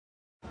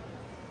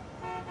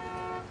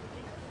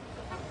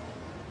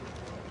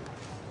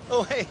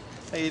Oh, hey,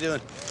 how you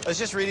doing? I was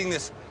just reading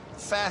this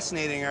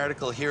fascinating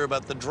article here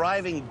about the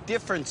driving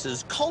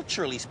differences,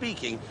 culturally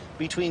speaking,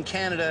 between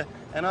Canada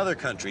and other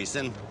countries,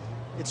 and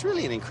it's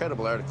really an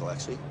incredible article,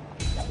 actually.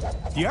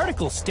 The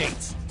article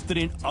states that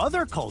in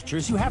other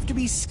cultures, you have to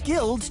be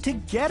skilled to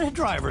get a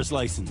driver's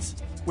license,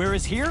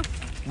 whereas here,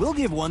 we'll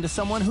give one to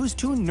someone who's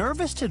too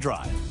nervous to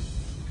drive.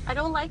 I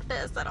don't like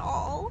this at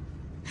all.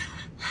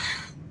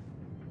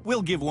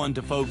 We'll give one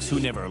to folks who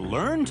never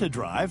learned to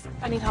drive.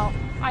 I need help.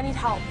 I need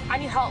help. I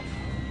need help.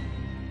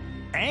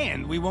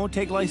 And we won't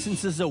take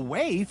licenses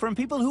away from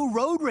people who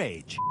road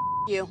rage.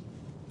 You.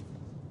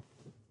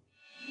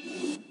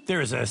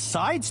 There's a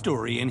side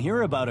story in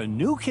here about a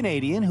new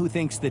Canadian who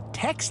thinks that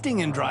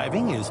texting and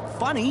driving is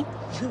funny.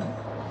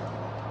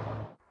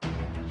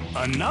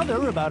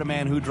 Another about a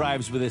man who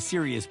drives with a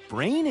serious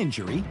brain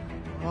injury.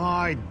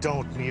 I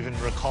don't even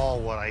recall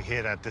what I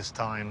hit at this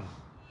time.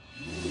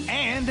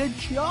 And a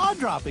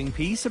jaw-dropping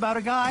piece about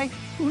a guy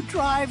who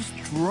drives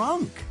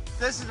drunk.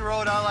 This is the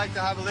road I like to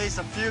have at least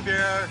a few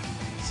beer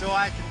so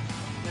I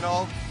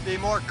can, be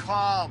more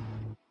calm.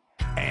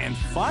 And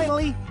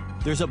finally,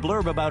 there's a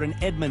blurb about an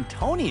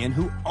Edmontonian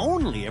who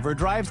only ever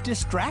drives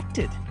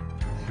distracted.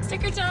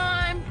 Sticker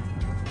time.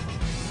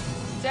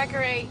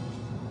 Decorate.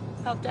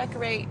 Help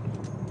decorate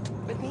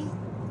with me.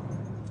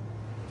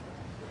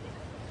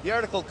 The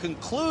article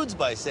concludes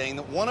by saying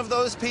that one of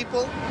those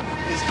people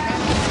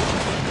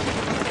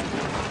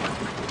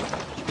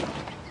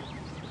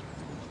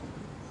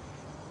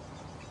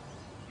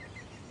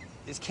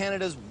is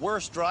Canada's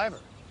worst driver.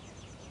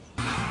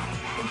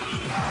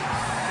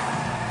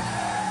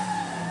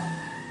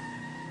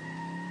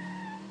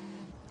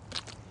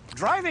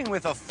 Driving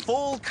with a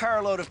full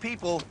carload of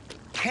people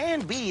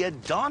can be a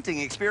daunting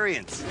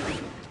experience.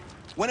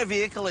 When a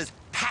vehicle is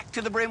packed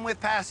to the brim with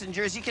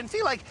passengers, you can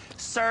feel like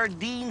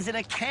sardines in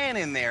a can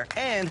in there,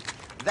 and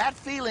that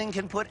feeling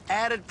can put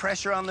added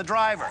pressure on the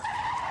driver.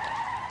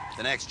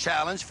 The next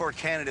challenge for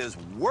Canada's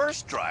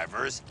worst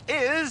drivers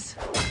is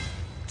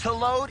to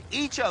load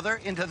each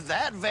other into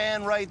that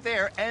van right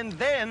there and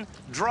then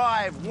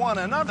drive one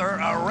another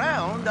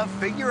around a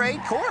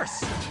figure-8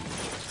 course.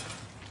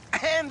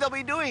 And they'll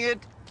be doing it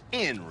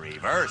in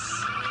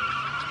reverse.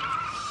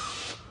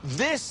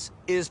 This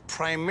is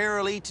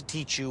primarily to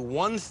teach you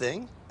one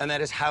thing, and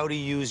that is how to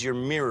use your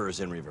mirrors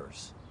in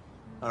reverse.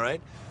 All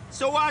right?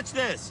 So watch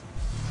this.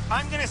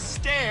 I'm gonna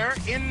stare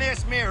in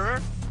this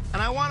mirror,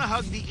 and I wanna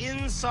hug the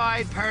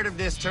inside part of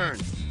this turn.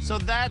 So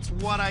that's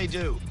what I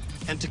do.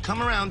 And to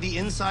come around the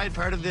inside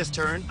part of this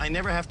turn, I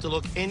never have to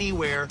look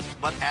anywhere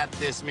but at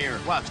this mirror.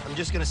 Watch, I'm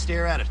just gonna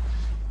stare at it.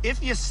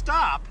 If you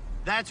stop,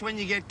 that's when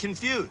you get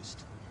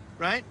confused,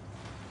 right?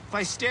 If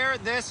I stare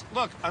at this,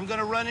 look, I'm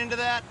gonna run into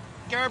that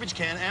garbage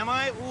can, am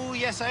I? Ooh,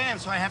 yes, I am,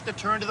 so I have to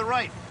turn to the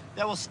right.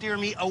 That will steer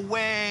me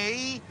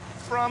away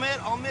from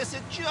it. I'll miss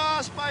it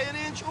just by an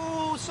inch.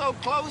 Ooh, so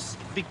close.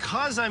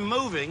 Because I'm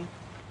moving,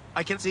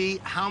 I can see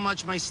how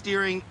much my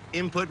steering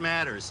input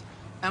matters.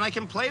 And I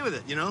can play with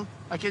it,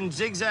 I can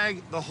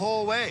zigzag the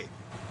whole way.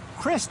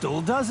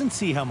 Crystal doesn't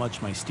see how much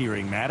my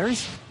steering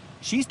matters.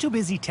 She's too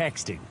busy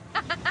texting.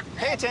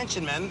 Pay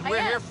attention, men.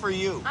 We're here for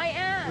you. I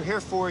am. We're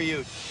here for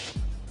you.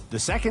 The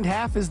second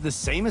half is the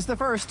same as the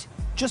first,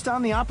 just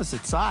on the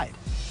opposite side.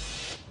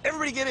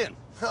 Everybody get in.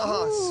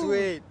 Oh,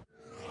 sweet.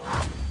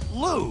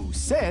 Lou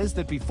says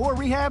that before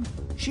rehab,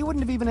 she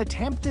wouldn't have even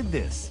attempted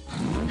this.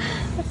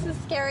 This is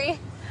scary.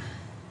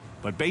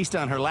 But based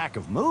on her lack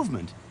of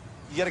movement,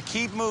 You gotta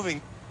keep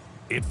moving.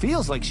 it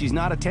feels like she's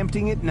not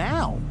attempting it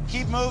now.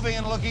 Keep moving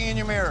and looking in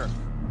your mirror.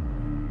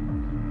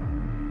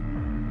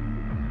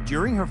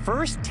 During her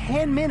first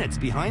 10 minutes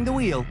behind the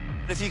wheel,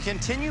 If you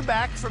continue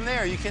back from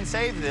there, you can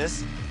save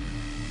this.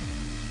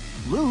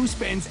 Lou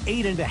spends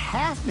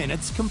 8.5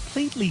 minutes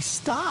completely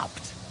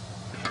stopped.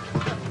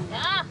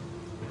 Ah!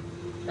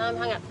 Now I'm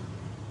hung up.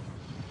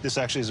 This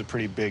actually is a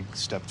pretty big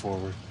step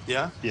forward.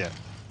 Yeah? Yeah.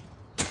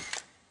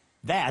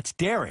 That's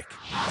Derek,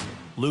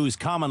 Lou's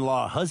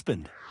common-law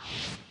husband.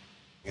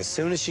 As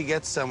soon as she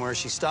gets somewhere,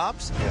 she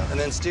stops Yeah. and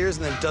then steers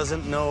and then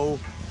doesn't know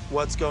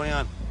what's going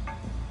on.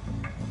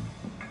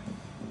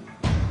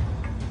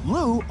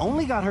 Lou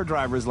only got her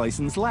driver's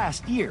license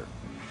last year.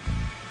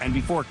 And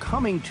before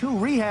coming to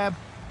rehab,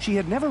 she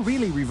had never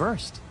really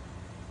reversed.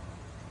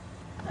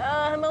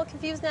 I'm a little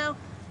confused now.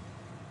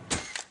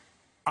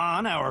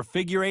 On our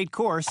figure-8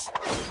 course,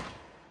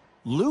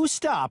 Lou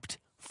stopped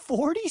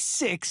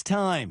 46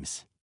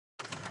 times.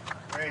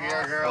 Right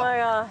here, Oh girl. my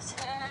gosh.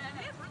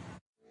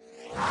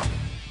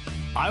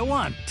 I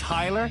want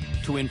Tyler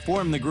to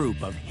inform the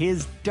group of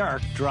his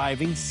dark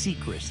driving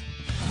secret.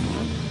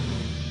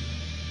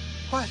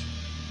 What?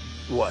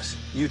 What?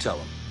 You tell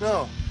him.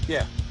 No.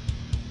 Yeah.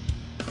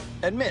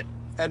 Admit.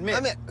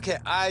 Admit. Okay,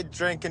 I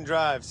drink and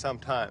drive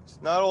sometimes.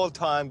 Not all the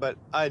time, but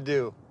I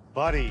do.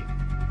 Buddy,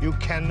 you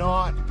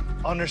cannot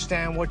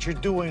understand what you're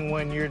doing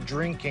when you're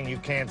drinking. You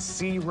can't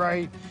see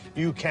right.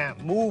 You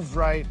can't move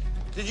right.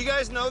 Did you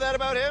guys know that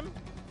about him?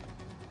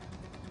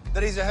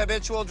 That he's a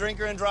habitual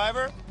drinker and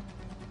driver?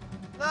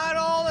 Not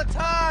all the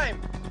time.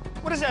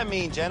 What does that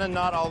mean, Jenna?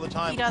 Not all the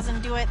time. He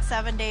doesn't do it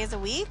 7 days a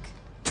week?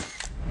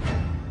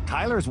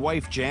 Tyler's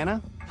wife,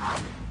 Jana,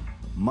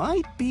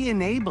 might be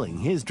enabling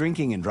his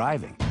drinking and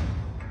driving.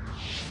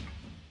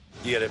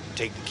 You gotta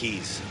take the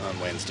keys on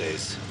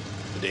Wednesdays,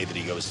 the day that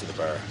he goes to the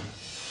bar.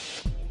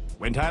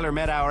 When Tyler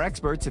met our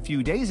experts a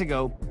few days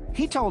ago,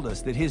 he told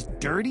us that his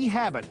dirty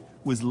habit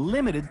was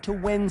limited to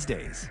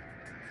Wednesdays.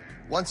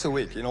 Once a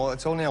week, you know,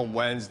 it's only on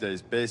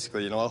Wednesdays,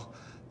 basically, you know.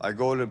 I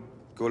go to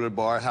the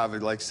bar, have,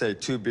 like, say,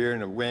 2 beer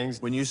and a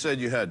wings. When you said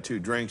you had 2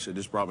 drinks, it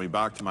just brought me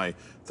back to my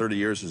 30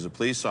 years as a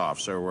police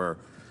officer, where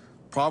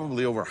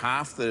probably over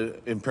half the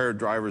impaired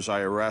drivers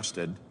I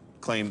arrested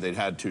claimed they'd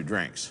had 2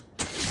 drinks.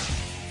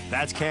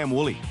 That's Cam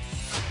Woolley,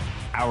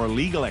 our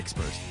legal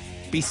expert.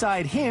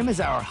 Beside him is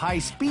our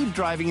high-speed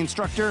driving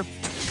instructor,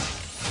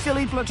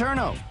 Philippe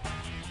Laterno.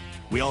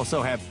 We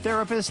also have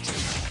therapist,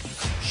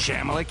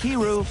 Shamala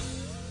Kiru,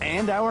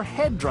 and our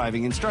head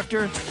driving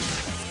instructor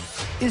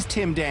is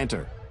Tim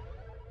Danter.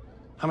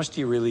 How much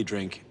do you really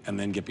drink and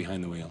then get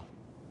behind the wheel?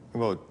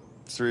 About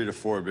 3 to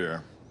 4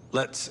 beer.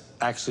 Let's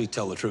actually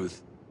tell the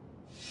truth.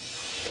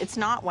 It's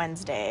not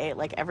Wednesday,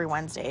 like every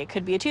Wednesday. It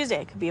could be a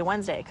Tuesday, it could be a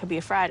Wednesday, it could be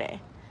a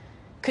Friday.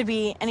 Could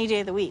be any day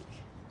of the week.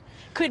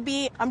 Could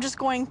be, I'm just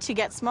going to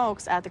get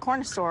smokes at the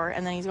corner store,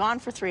 and then he's gone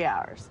for 3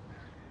 hours.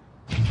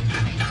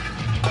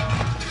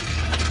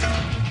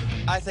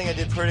 I think I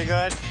did pretty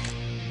good.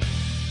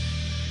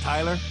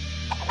 Tyler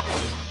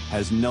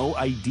has no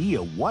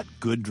idea what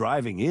good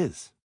driving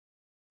is.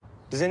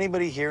 Does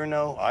anybody here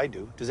know? I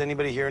do. Does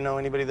anybody here know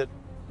anybody that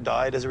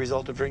died as a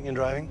result of drinking and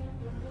driving?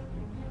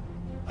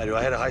 I do.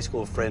 I had a high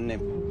school friend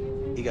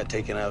named, he got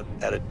taken out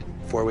at a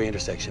 4-way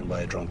intersection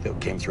by a drunk that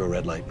came through a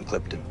red light and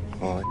clipped him.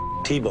 Oh,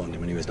 T-boned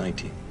him when he was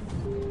 19.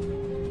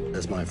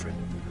 That's my friend.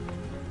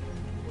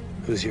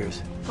 Who's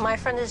yours? My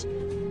friend is,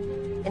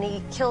 and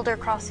he killed her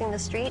crossing the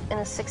street in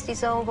a 60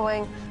 zone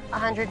going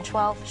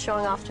 112,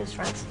 showing off to his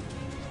friends.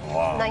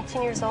 Wow.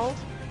 19 years old.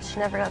 She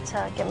never got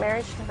to get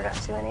married. She never got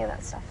to do any of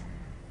that stuff.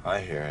 I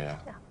hear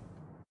ya.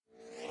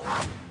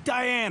 Yeah.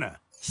 Diana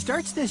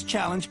starts this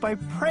challenge by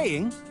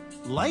praying,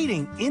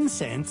 lighting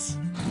incense,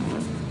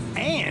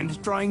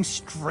 and drawing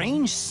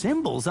strange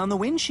symbols on the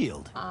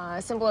windshield.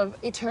 A symbol of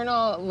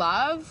eternal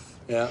love.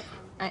 Yeah.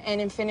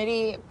 And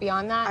infinity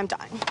beyond that. I'm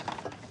dying.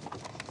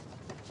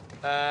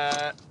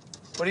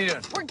 What are you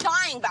doing? We're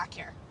dying back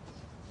here.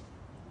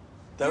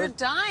 You're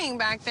dying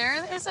back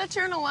there. There's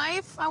eternal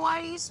life. Why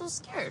are you so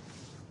scared?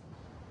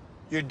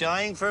 You're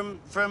dying from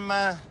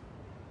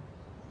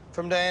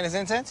Diana's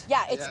incense?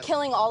 Yeah, it's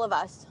killing all of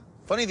us.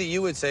 Funny that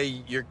you would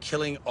say you're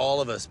killing all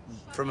of us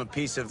from a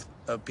piece of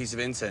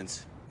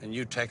incense, and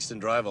you text and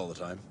drive all the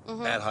time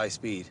at high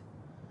speed.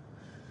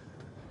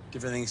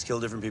 Different things kill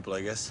different people,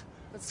 I guess.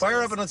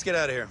 Fire up and let's get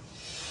out of here.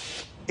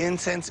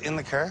 Incense in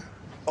the car?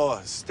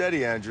 Oh,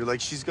 steady, Andrew. Like,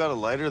 she's got a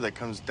lighter that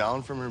comes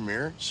down from her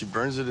mirror. She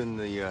burns it in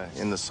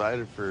the side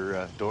of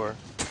her door.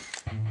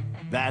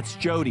 That's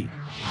Jody,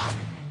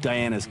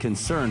 Diana's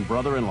concerned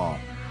brother-in-law.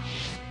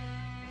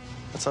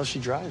 That's how she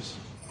drives.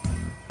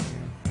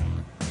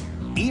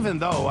 Even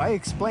though I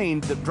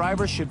explained that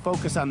drivers should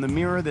focus on the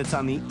mirror that's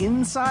on the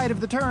inside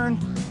of the turn,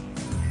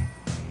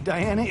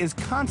 Diana is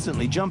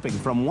constantly jumping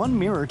from one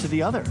mirror to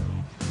the other.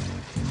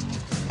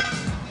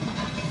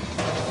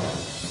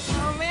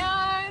 Oh,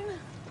 man.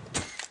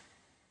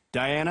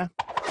 Diana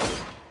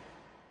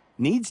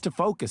needs to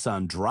focus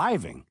on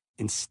driving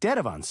instead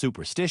of on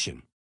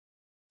superstition.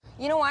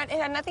 You know what? It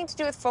had nothing to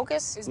do with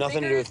focus. It's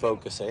Nothing to bigger. do with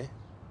focus, eh?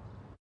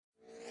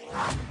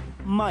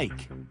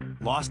 Mike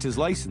lost his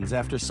license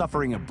after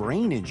suffering a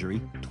brain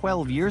injury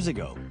 12 years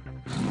ago.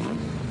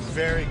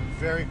 Very,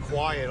 very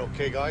quiet,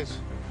 okay, guys?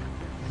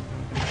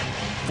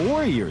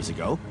 4 years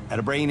ago, at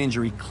a brain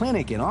injury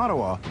clinic in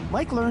Ottawa,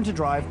 Mike learned to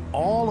drive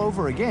all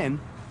over again,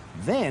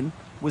 then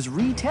was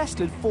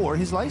retested for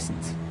his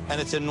license. And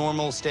it's a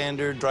normal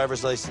standard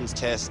driver's license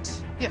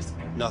test. Yes.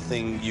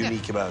 Nothing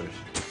unique about it.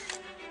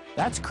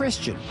 That's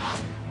Christian,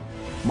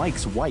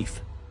 Mike's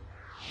wife.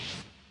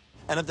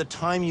 And at the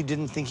time, you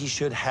didn't think he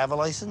should have a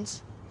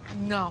license?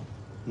 No.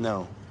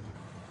 No.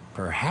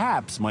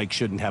 Perhaps Mike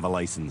shouldn't have a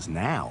license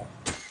now.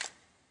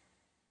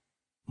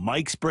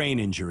 Mike's brain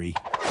injury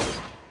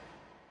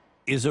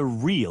is a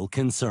real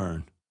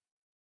concern.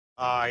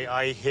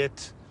 I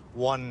hit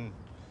one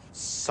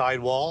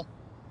sidewall.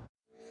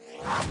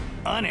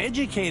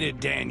 Uneducated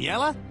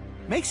Daniela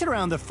makes it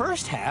around the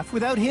first half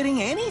without hitting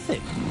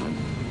anything.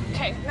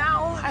 Okay,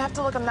 now I have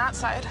to look on that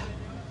side.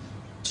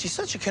 She's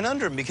such a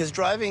conundrum because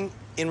driving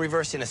in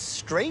reverse in a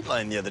straight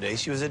line the other day,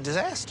 she was a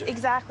disaster.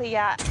 Exactly,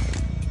 yeah.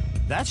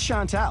 That's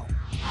Chantal,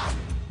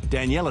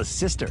 Daniela's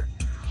sister.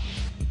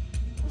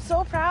 I'm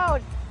so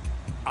proud.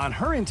 On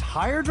her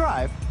entire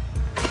drive,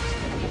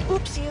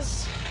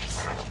 Oopsies.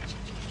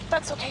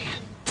 That's okay.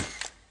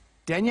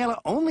 Daniela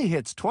only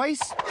hits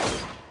twice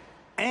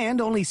and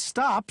only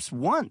stops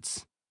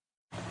once.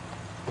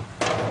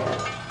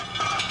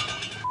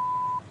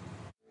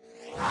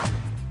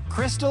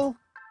 Crystal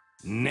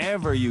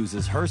never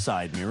uses her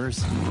side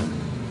mirrors.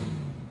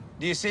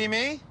 Do you see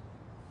me?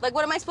 Like,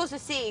 what am I supposed to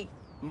see?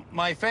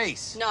 My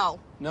face. No.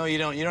 No, you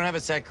don't. You don't have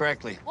it set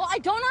correctly. Well, I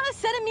don't know how to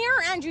set a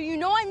mirror, Andrew. You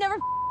know I've never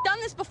done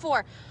this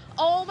before.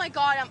 Oh my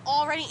God, I'm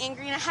already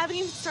angry and I haven't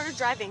even started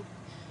driving.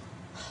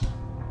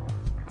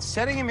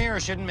 Setting a mirror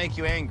shouldn't make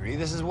you angry.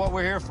 This is what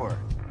we're here for.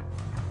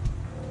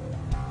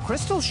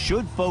 Crystal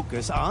should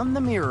focus on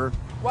the mirror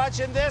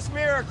Watching this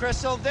mirror,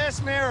 Crystal, this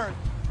mirror.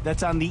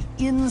 that's on the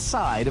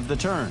inside of the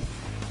turn.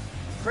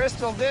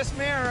 Crystal, this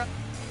mirror.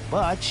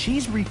 But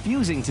she's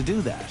refusing to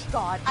do that.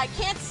 God, I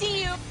can't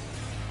see you.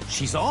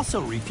 She's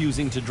also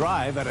refusing to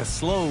drive at a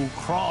slow,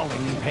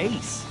 crawling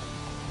pace.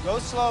 Go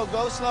slow,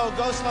 go slow,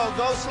 go slow,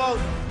 go slow.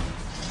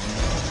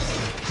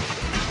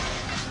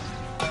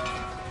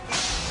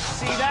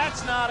 See,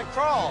 that's not a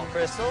crawl,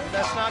 Crystal.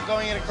 That's not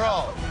going in a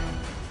crawl.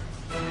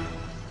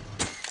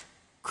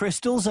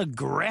 Crystal's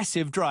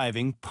aggressive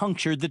driving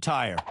punctured the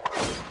tire.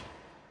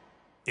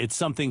 It's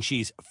something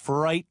she's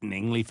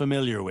frighteningly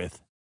familiar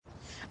with.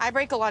 I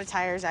break a lot of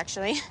tires,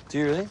 actually. Do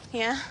you really?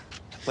 Yeah.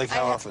 Like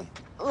how often?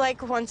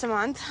 Like once a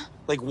month.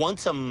 Like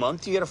once a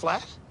month you get a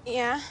flat?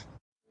 Yeah.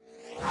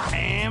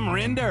 Pam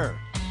Rinder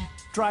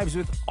drives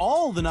with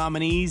all the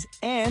nominees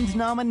and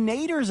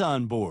nominators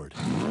on board.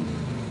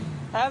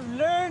 I've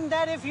learned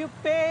that if you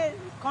pay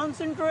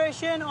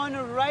concentration on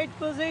a right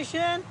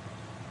position,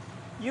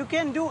 you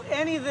can do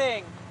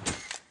anything.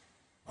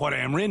 What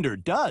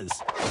Amrinder does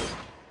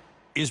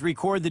is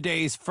record the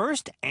day's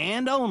first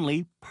and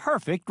only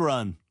perfect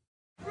run.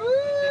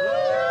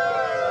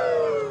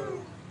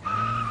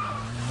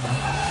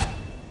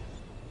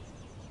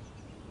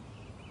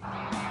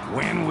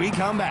 When we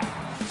come back,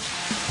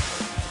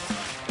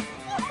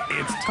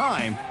 it's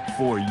time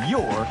for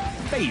your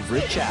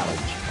favorite challenge.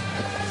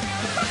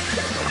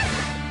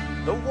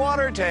 The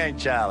Water Tank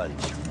Challenge.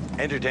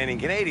 Entertaining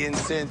Canadians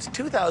since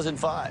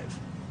 2005.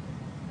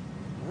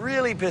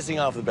 Really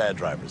pissing off the bad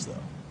drivers, though.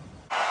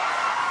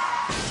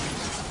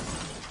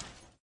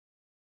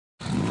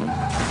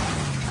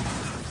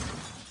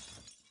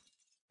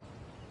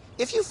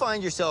 If you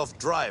find yourself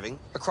driving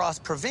across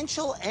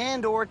provincial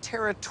and/or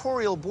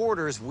territorial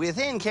borders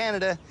within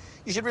Canada,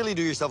 you should really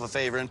do yourself a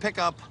favor and pick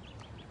up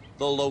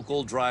the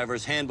local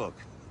driver's handbook.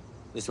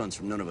 This one's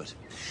from Nunavut.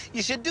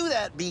 You should do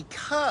that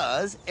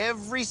because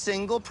every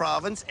single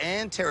province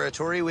and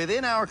territory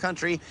within our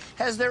country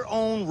has their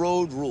own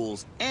road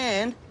rules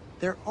and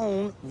their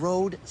own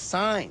road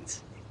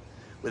signs.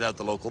 Without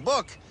the local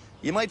book,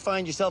 you might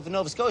find yourself in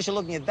Nova Scotia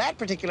looking at that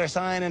particular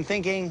sign and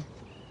thinking,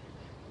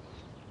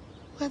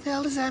 what the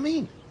hell does that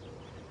mean?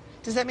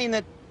 Does that mean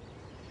that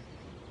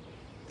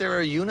there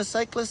are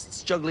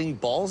unicyclists juggling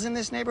balls in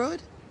this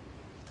neighborhood?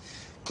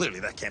 Clearly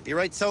that can't be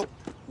right. So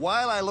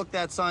while I look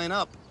that sign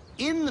up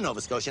in the Nova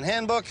Scotian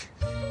Handbook,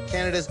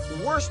 Canada's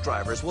worst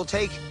drivers will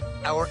take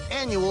our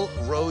annual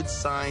road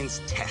signs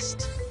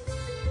test.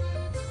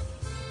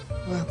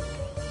 What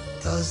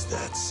does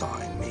that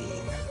sign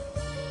mean?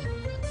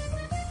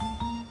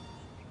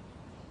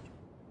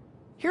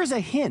 Here's a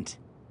hint.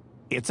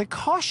 It's a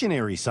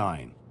cautionary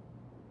sign.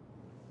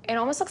 It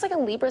almost looks like a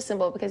Libra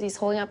symbol because he's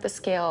holding up the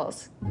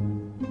scales.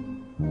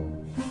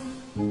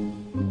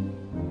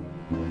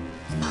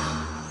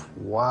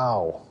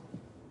 Wow.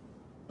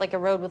 Like a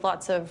road with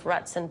lots of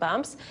ruts and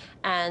bumps,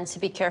 and to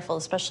be careful,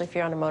 especially if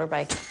you're on a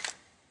motorbike.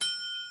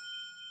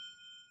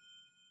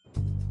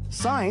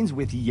 Signs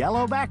with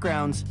yellow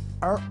backgrounds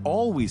are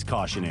always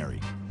cautionary.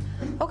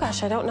 Oh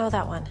gosh, I don't know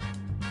that one.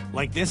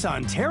 Like this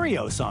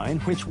Ontario sign,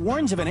 which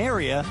warns of an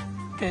area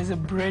There's a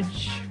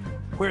bridge.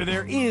 where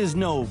there is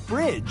no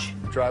bridge,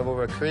 Drive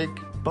over a creek.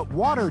 but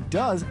water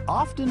does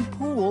often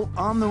pool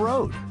on the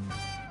road.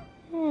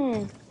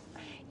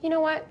 You know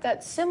what?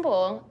 That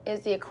symbol is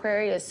the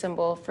Aquarius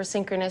symbol for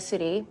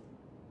synchronicity.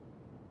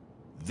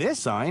 This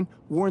sign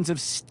warns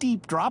of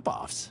steep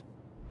drop-offs.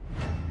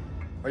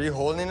 Are you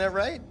holding it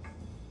right?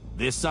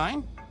 This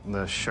sign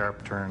The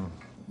sharp turn.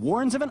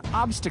 warns of an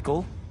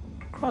obstacle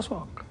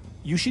Crosswalk.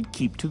 you should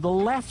keep to the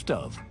left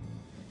of.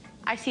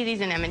 I see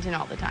these in Edmonton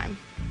all the time.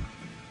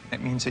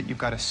 It means that you've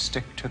got to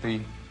stick to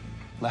the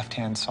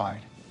left-hand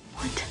side.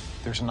 What?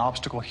 There's an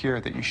obstacle here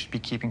that you should be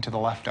keeping to the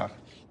left of.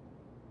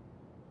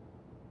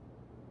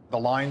 The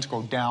lines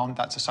go down,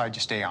 that's the side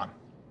you stay on.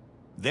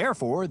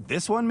 Therefore,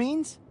 this one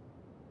means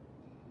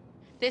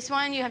This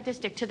one, you have to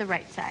stick to the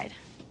right side.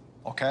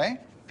 Okay?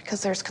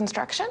 Because there's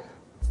construction?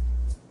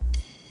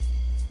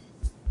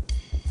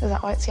 Is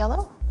that why it's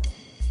yellow?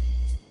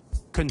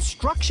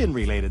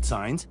 construction-related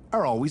signs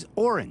are always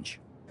orange.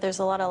 There's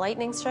a lot of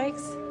lightning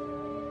strikes.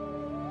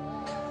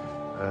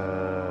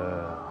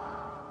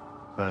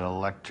 But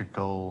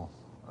electrical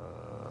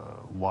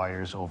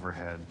wires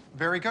overhead.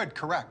 Very good,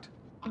 correct.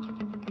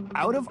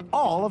 Out of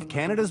all of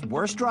Canada's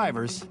worst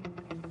drivers,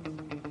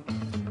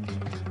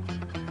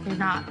 You're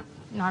not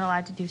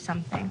allowed to do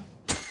something.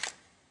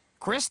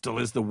 Crystal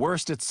is the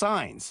worst at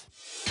signs.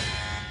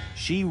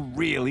 She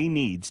really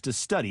needs to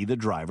study the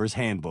driver's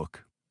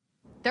handbook.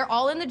 They're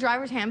all in the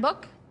driver's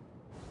handbook?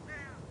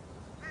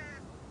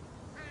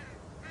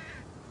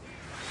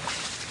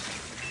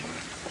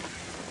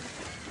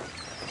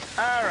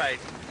 All right.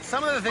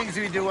 Some of the things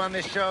we do on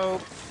this show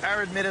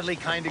are admittedly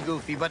kind of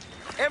goofy, but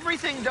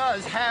everything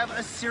does have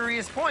a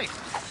serious point.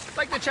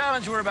 Like the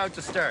challenge we're about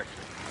to start.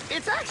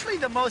 It's actually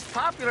the most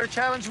popular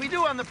challenge we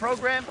do on the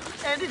program,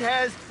 and it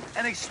has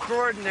an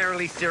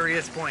extraordinarily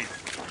serious point.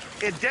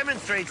 It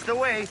demonstrates the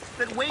way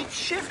that weight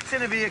shifts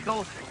in a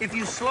vehicle if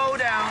you slow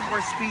down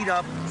or speed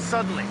up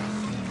suddenly.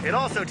 It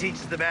also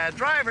teaches the bad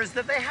drivers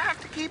that they have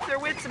to keep their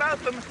wits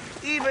about them,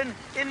 even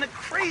in the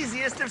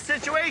craziest of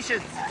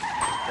situations.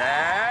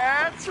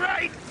 That's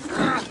right.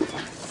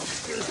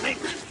 Excuse me.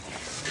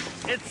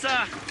 It's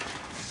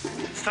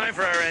time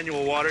for our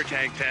annual water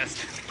tank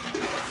test.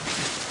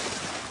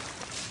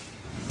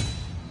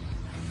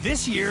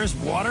 This year's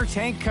water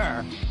tank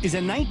car is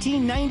a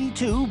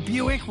 1992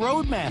 Buick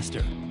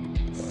Roadmaster.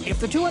 If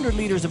the 200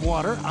 liters of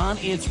water on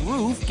its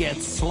roof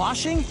gets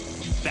sloshing,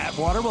 that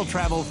water will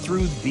travel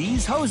through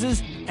these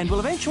hoses and will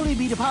eventually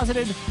be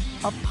deposited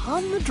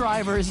upon the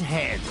driver's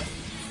head.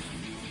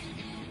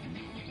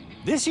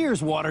 This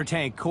year's water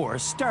tank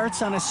course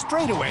starts on a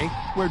straightaway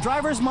where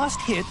drivers must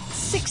hit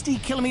 60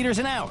 kilometers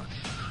an hour.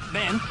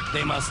 Then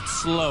they must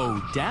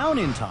slow down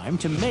in time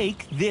to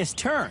make this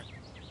turn.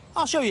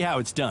 I'll show you how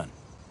it's done.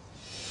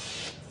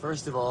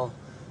 First of all,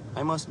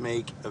 I must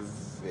make a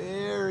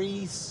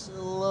very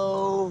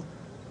slow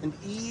and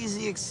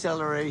easy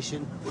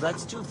acceleration. Well,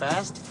 that's too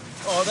fast.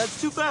 Oh,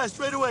 that's too fast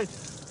right away.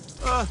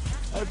 I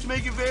have to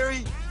make a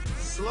very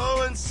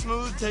slow and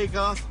smooth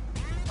takeoff.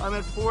 I'm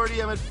at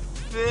 40, I'm at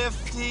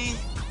 50.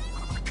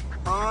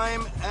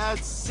 I'm at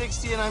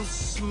 60, and I'm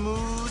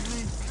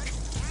smoothly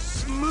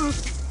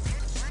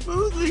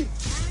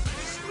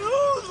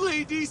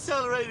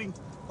decelerating.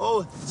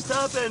 Oh,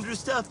 stop, Andrew,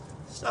 stop.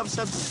 Stop.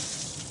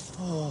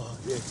 Oh,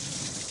 yeah.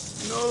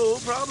 No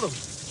problem.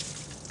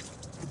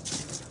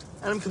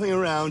 And I'm coming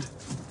around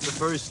the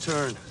first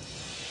turn.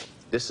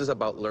 This is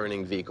about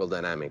learning vehicle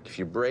dynamic. If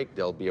you brake,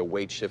 there'll be a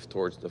weight shift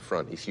towards the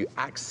front. If you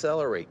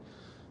accelerate,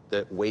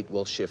 the weight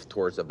will shift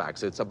towards the back.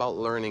 So it's about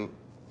learning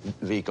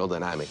vehicle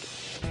dynamic.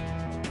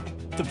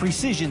 The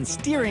precision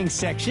steering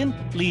section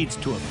leads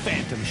to a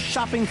phantom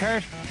shopping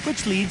cart,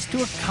 which leads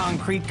to a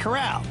concrete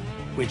corral,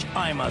 which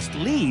I must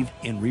leave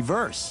in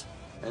reverse.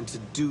 And to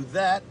do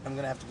that, I'm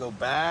gonna have to go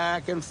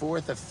back and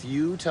forth a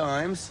few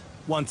times.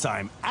 Once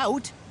I'm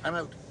out, I'm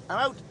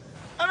out.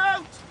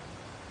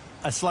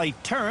 a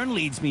slight turn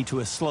leads me to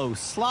a slow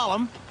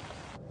slalom.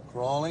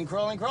 Crawling.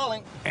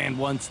 And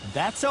once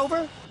that's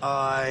over,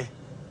 I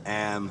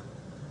am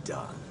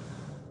done.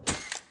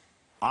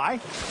 I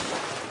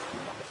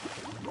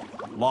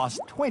lost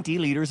 20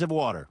 liters of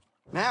water.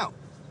 Now,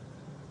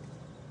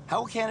 how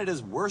will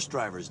Canada's worst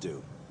drivers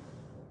do?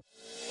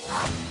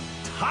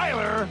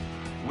 Tyler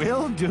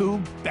will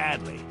do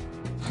badly.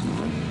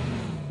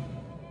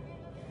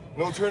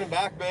 No turning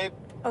back, babe.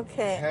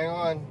 Okay. Hang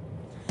on.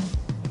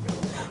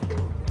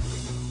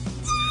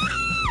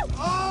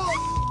 Oh my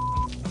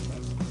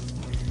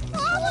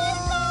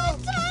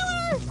God,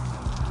 Tyler!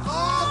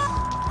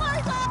 Oh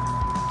my God!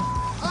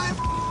 I'm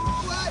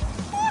wet.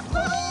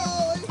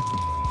 Holy.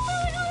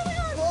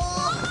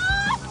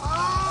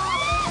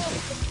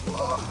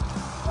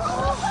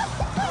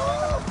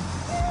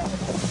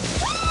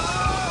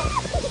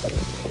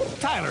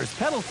 Tyler's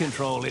pedal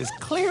control is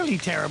clearly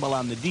terrible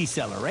on the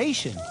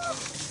deceleration.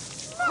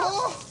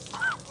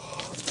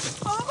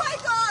 Oh my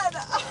God!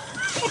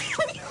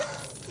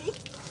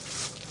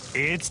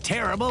 It's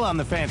terrible on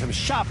the phantom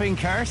shopping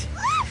cart.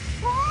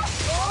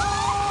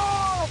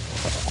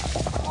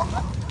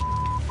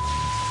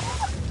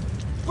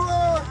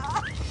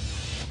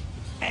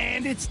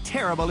 And it's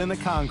terrible in the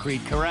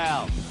concrete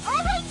corral.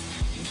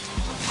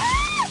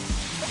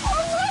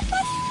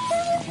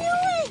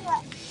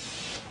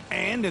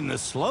 And in the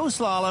slow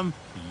slalom,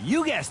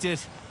 you guessed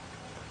it.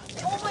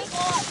 Oh my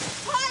God!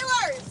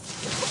 Tyler's!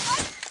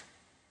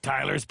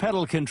 Tyler's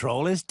pedal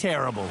control is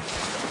terrible.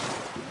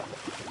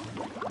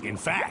 In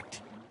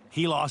fact,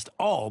 he lost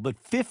all but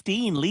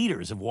 15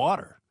 liters of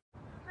water.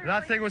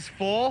 That thing was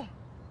full?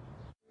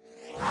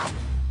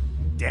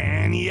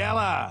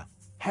 Daniela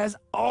has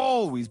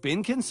always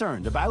been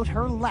concerned about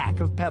her lack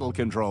of pedal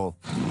control.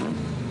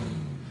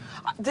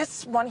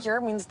 This one here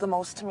means the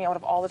most to me out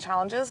of all the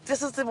challenges.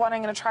 This is the one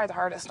I'm going to try the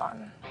hardest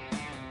on.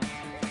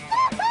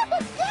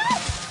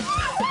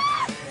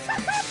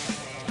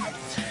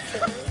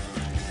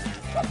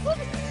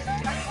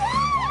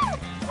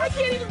 I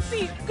can't even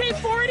see. Okay,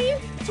 40,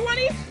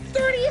 20,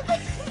 30.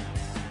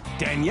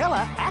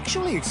 Daniela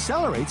actually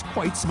accelerates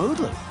quite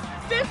smoothly.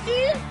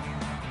 50,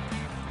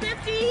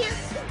 50,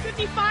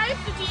 55,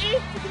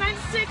 58, 59,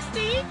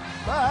 60.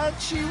 But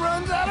she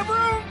runs out of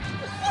room.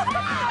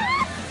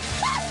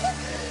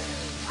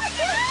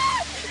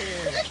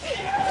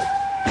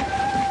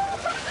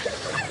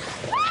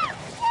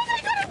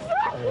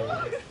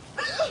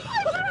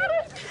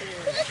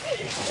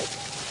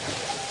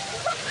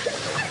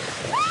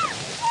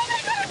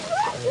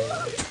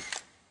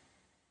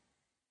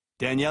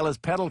 Daniela's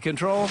pedal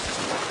control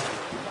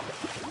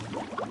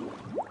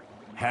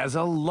has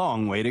a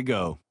long way to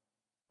go.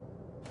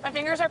 My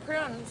fingers are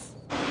prunes.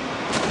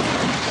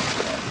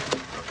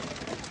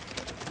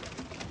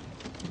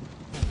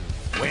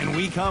 When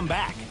we come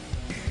back,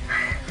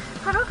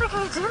 I don't think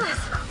I can do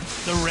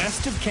this. the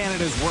rest of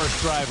Canada's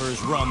worst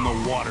drivers run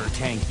the water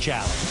tank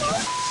challenge.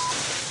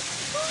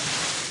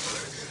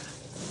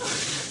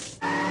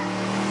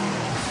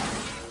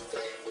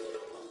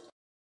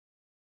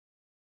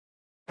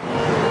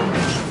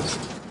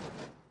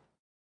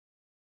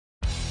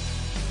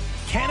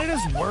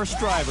 Canada's worst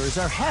drivers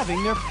are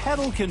having their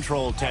pedal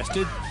control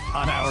tested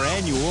on our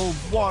annual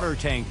water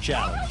tank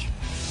challenge.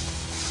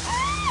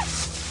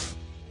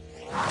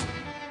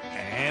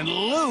 And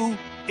Lou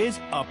is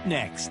up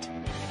next.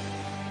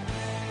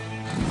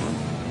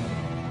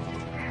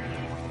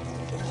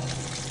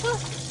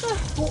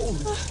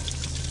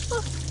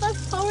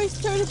 I've always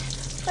started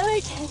and I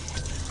can't.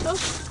 I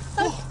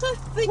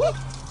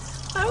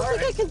don't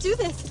think I can do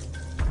this.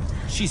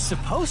 She's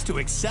supposed to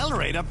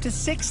accelerate up to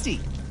 60.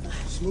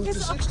 Smooth to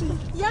 60?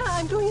 Yeah,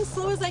 I'm going as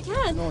slow as I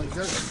can. No, you got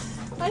it.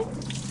 Okay.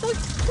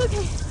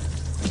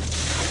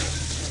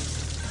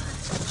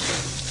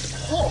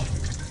 Oh.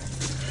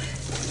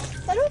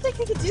 I don't think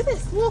I can do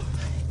this. No.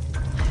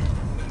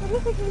 I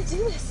don't think I can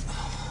do this.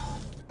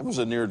 That was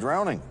a near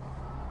drowning.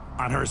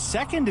 On her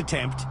second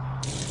attempt,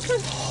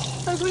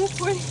 I'm going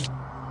 40.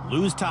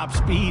 Lou's top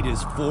speed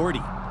is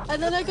 40.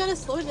 And then I gotta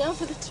slow it down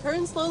for the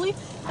turn slowly.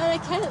 And I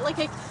can't, I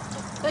can't do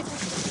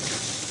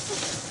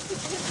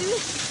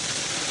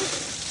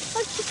this.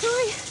 I'm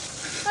sorry.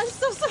 I'm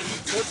so sorry.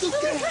 It's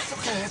okay. It's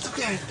okay. It's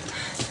okay.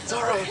 It's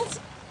all right.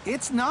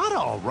 It's not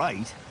all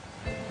right.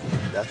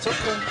 That's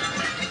okay.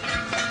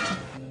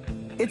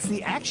 It's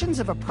the actions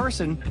of a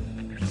person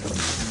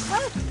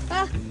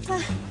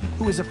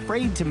who is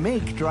afraid to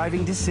make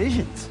driving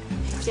decisions.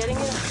 Getting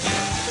it.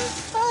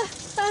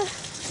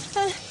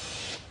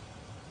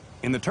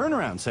 In the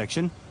turnaround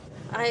section,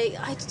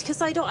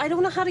 Because I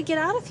don't know how to get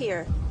out of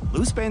here.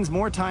 Lou spends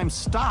more time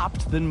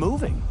stopped than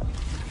moving.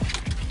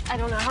 I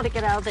don't know how to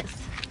get out of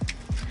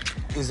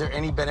this. Is there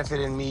any benefit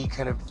in me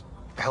kind of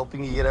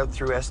helping you get out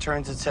through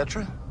S-turns,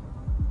 etc.?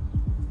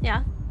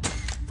 Yeah.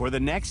 For the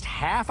next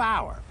half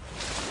hour,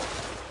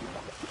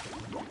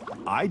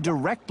 I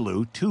direct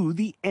Lou to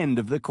the end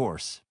of the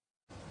course.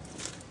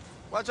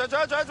 Watch.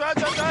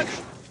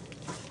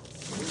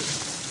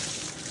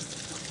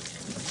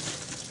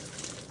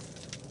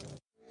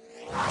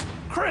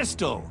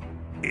 Crystal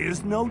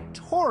is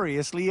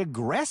notoriously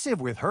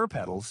aggressive with her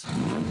pedals.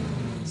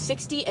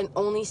 60 and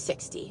only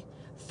 60.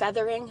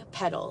 Feathering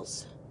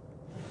pedals.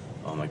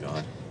 Oh my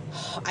God.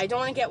 I don't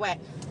want to get wet.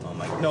 Oh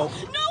my. No. No!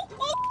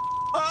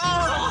 Oh, oh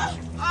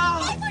my God!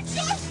 Why is it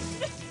still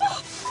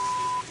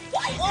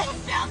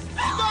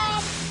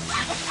spilling?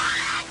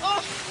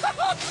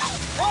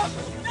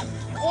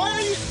 Why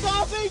are you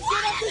stopping?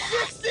 Get up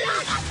to 60!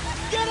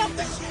 Get up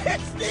to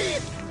 60!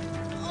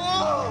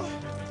 Oh!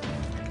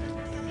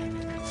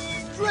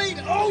 Straight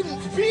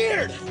Odin's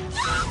beard!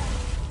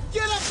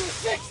 Get up to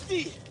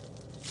 60!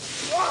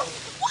 Oh.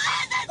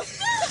 Why is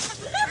it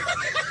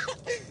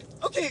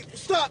Okay,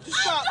 stop,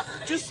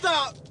 just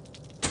stop.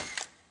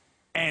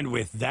 And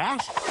with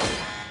that,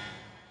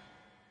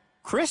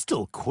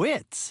 Crystal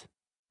quits.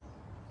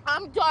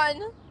 I'm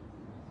done.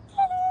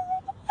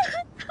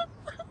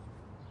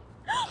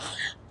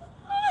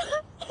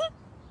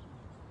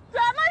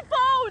 Grab my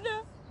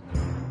phone!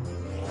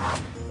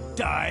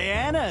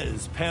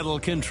 Diana's pedal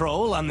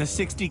control on the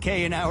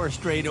 60k an hour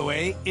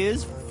straightaway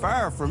is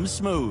far from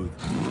smooth.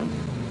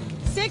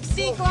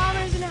 60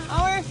 kilometers an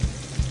hour.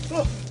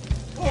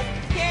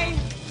 Okay.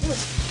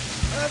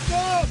 Let's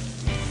go!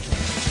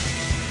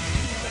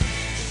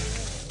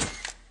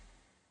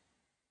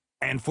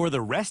 And for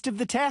the rest of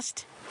the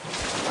test,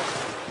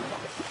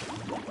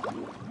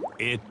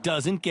 it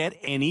doesn't get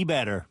any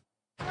better.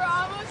 We're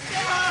almost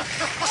there.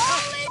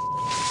 Holy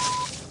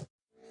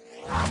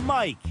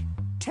Mike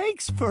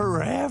takes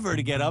forever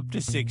to get up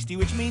to 60,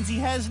 which means he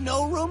has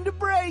no room to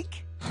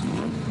brake.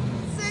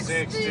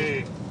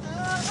 60.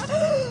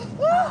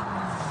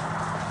 Wow.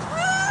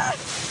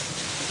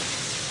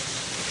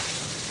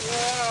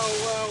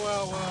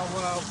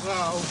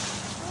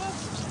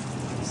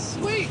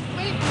 Wait.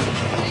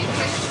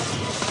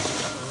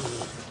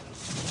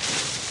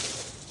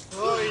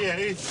 Oh,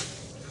 yay.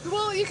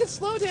 Well, you can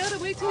slow down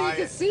and wait till you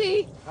can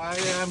see. I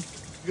am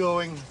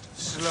going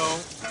slow.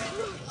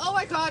 Oh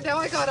my God, now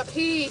I gotta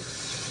pee.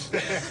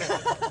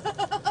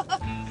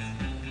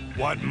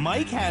 What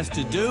Mike has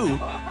to do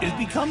is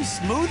become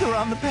smoother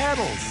on the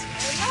pedals.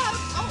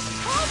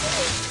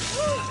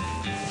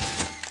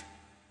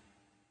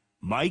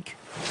 Mike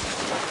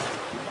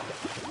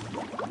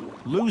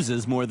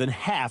loses more than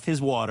half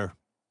his water.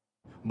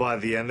 By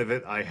the end of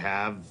it, I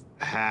have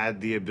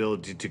had the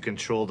ability to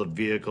control the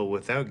vehicle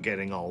without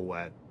getting all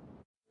wet.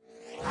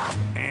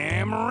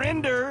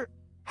 Amrinder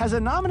has a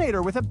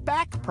nominator with a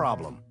back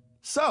problem.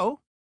 So,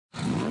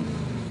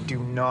 Do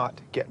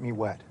not get me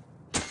wet.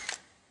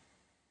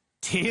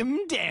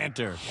 Tim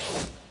Danter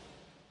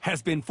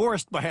has been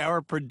forced by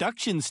our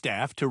production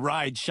staff to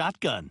ride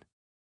shotgun.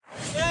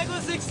 Yeah, I go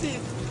 60.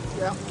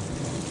 Yeah.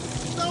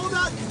 No,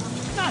 not.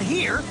 Not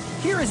here.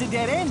 Here is a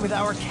dead end with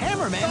our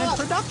cameraman and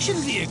production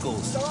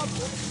vehicles. Stop.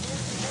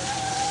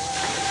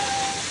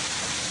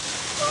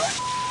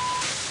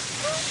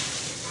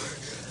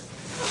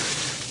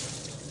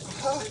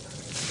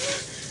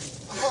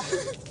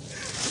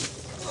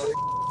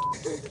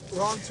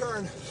 Wrong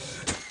turn.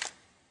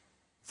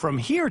 From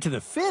here to the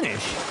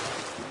finish,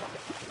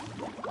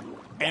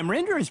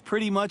 Amrinder is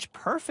pretty much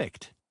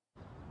perfect.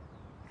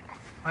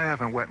 I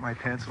haven't wet my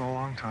pants in a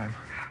long time.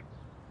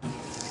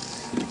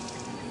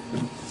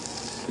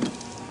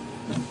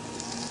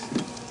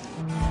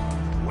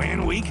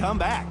 When we come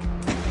back,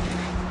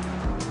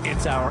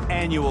 it's our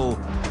annual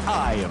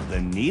Eye of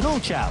the Needle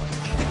Challenge.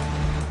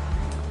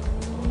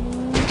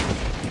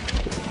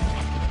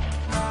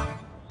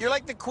 You're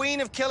like the queen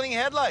of killing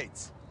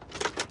headlights.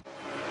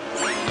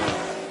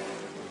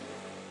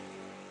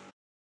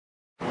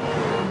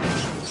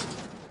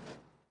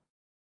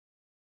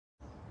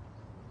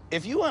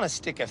 If you want to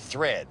stick a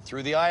thread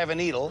through the eye of a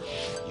needle,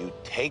 you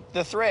take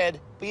the thread,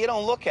 but you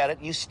don't look at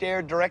it. You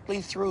stare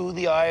directly through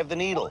the eye of the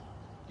needle.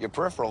 Your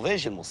peripheral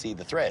vision will see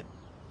the thread.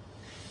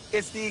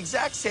 It's the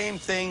exact same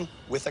thing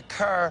with a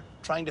car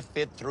trying to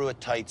fit through a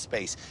tight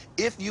space.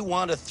 If you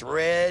want to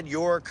thread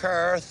your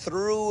car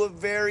through a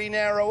very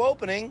narrow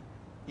opening,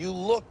 you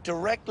look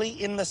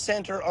directly in the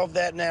center of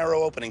that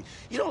narrow opening.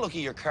 You don't look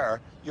at your car.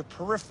 Your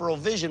peripheral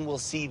vision will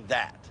see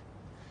that.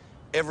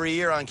 Every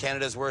year on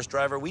Canada's Worst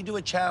Driver, we do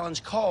a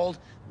challenge called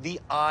the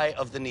Eye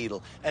of the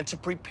Needle. And to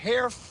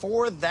prepare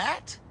for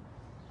that,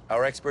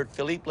 our expert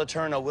Philippe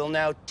Letourneau will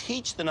now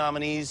teach the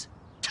nominees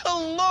to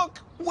look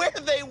where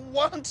they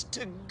want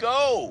to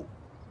go.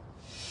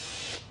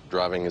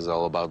 Driving is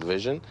all about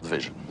vision,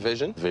 vision,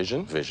 vision,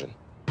 vision, vision.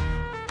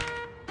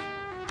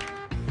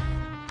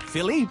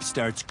 Philippe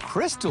starts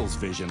Crystal's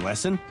vision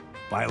lesson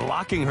by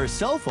locking her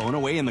cell phone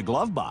away in the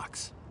glove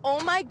box.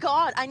 Oh my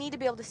God, I need to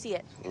be able to see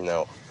it.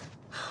 No.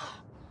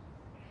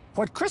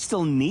 What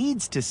Crystal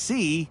needs to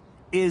see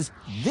is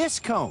this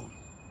cone.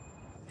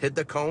 Hit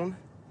the cone,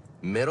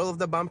 middle of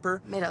the bumper.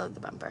 Middle of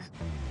the bumper.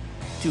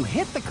 To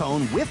hit the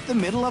cone with the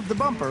middle of the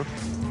bumper,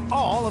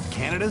 all of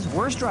Canada's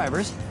worst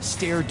drivers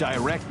stare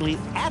directly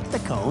at the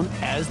cone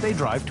as they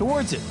drive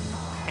towards it.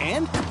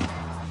 And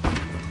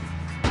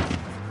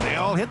they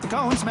all hit the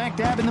cone smack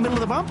dab in the middle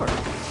of the bumper.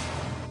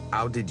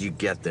 How did you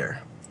get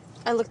there?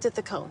 I looked at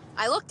the cone.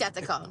 I looked at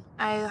the cone.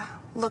 I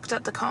looked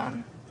at the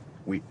cone.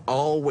 We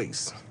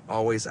always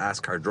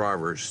ask our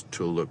drivers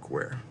to look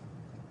where?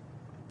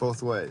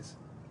 Both ways.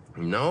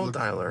 No,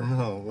 Tyler.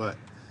 No, what?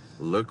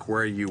 Look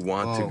where you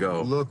want to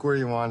go. Look where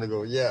you want to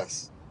go,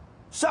 yes.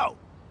 So,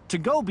 to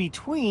go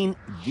between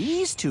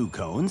these two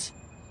cones,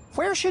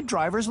 where should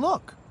drivers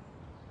look?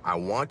 I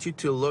want you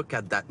to look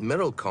at that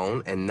middle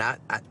cone and not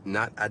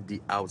at the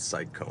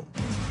outside cone.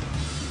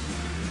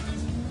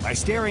 By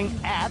staring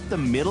at the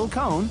middle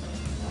cone,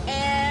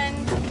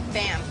 And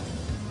bam.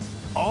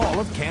 all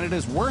of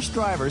Canada's worst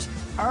drivers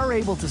are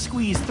able to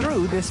squeeze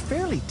through this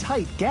fairly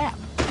tight gap.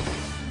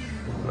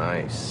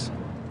 Nice.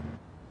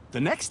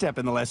 The next step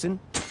in the lesson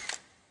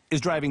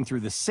is driving through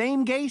the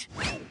same gate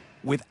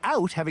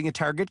without having a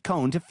target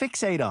cone to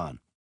fixate on.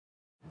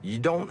 You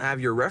don't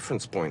have your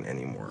reference point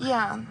anymore.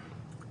 Yeah.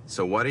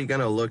 So what are you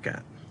gonna look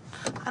at?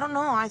 I don't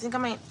know. I think I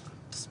might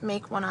just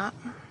make one up.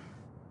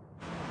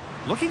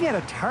 Looking at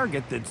a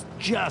target that's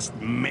just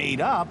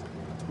made up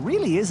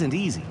really isn't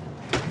easy.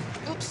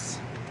 Oops.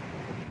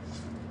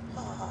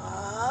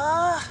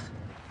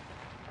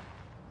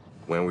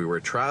 When we were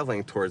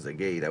traveling towards the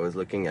gate, I was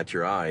looking at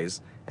your eyes,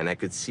 and I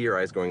could see your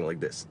eyes going like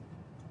this.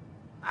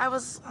 I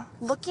was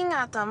looking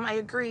at them, I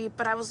agree,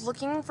 but I was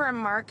looking for a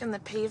mark in the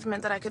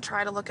pavement that I could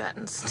try to look at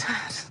instead.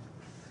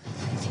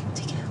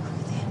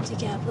 Empty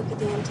gap, look at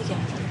the empty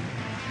gap.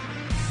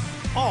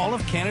 All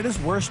of Canada's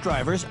worst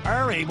drivers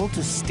are able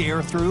to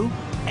stare through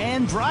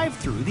and drive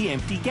through the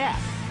empty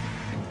gap.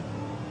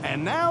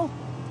 And now,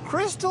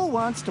 Crystal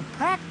wants to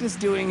practice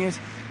doing it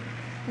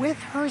with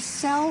her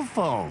cell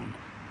phone.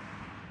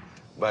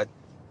 But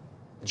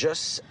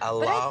just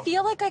allow... But I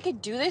feel like I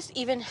could do this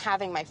even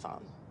having my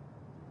phone.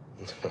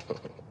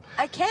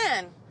 I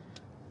can.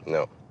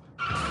 No.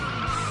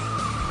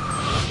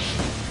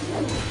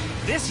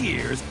 This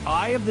year's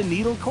Eye of the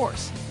Needle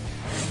course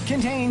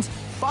contains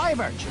 5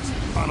 arches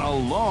on a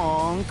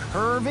long,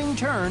 curving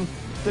turn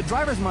the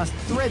drivers must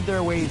thread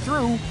their way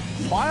through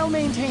while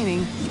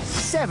maintaining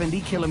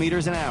 70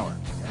 kilometers an hour.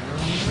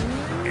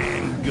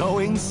 And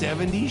going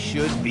 70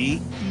 should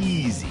be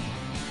easy,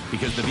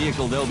 because the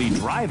vehicle they'll be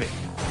driving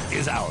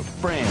is our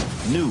brand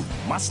new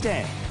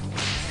Mustang.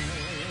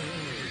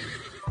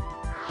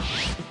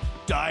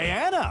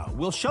 Diana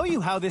will show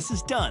you how this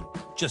is done,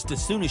 just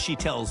as soon as she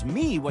tells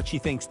me what she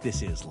thinks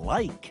this is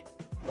like.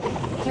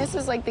 This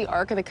is like the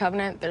Ark of the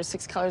Covenant. There's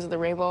 6 colors of the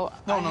rainbow.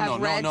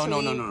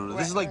 No.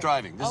 This is like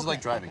driving. This is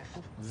like driving.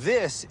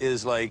 This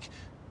is like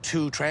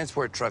 2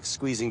 transport trucks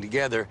squeezing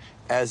together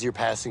as you're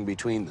passing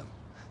between them.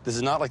 This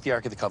is not like the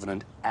Ark of the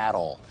Covenant at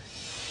all.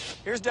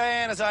 Here's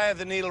Diana's Eye of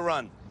the Needle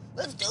run.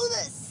 Let's do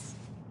this.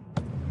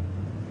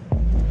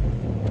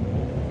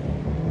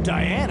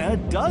 Diana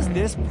does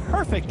this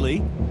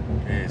perfectly.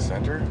 Okay,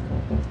 center.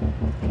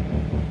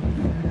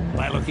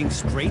 By looking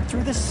straight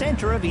through the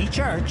center of each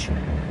arch.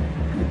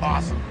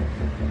 Awesome.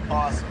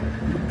 Awesome.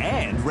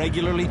 And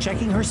regularly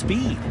checking her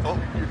speed. Oh,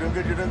 you're doing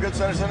good. You're doing good.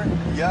 Center.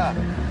 Yeah.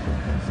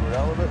 Slow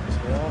down a little bit.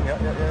 Slow down.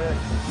 Yeah.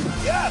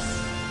 Yes!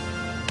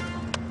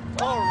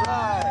 All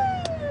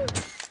right.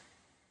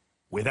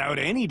 Without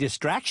any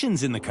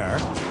distractions in the car,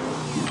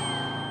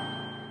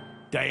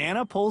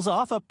 Diana pulls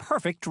off a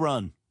perfect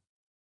run.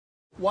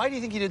 Why do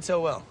you think you did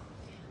so well?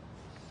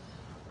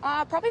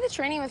 Probably the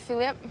training with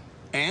Philip.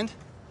 And?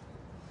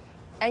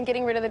 And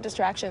getting rid of the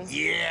distractions.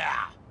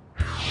 Yeah!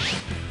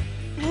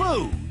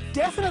 Lou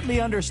definitely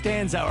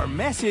understands our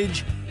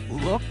message,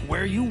 look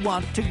where you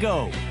want to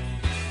go.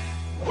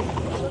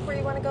 Look where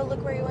you want to go,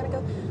 look where you want to go,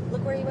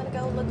 look where you want to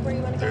go, look where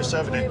you want to go, There's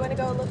look where you want to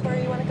go, look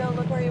where you want to go,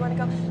 look where you want to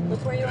go,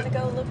 look where you want to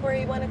go, look where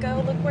you want to go,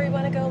 look where you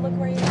want to go, look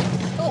where you want to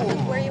go,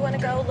 look where you want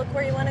to go, look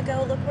where you want to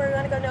go, look where you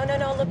want to go, no, no,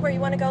 no, look where you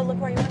want to go, look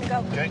where you want to go,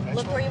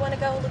 look where you want to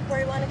go, look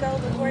where you want to go,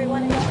 look where you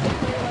want to go,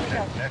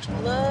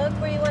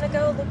 look where you want to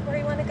go, look where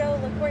you want to go,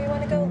 look where you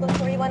want to go, look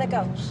where you want to go, look where you want to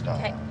go.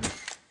 Okay.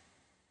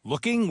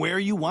 Looking where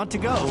you want to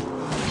go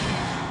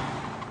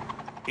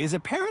is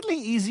apparently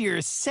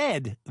easier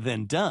said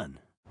than done.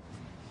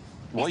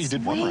 Well, you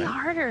did one way right.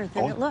 harder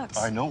than it looks.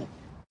 I know.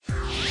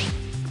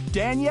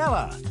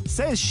 Daniela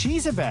says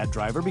she's a bad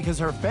driver because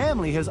her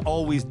family has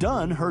always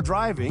done her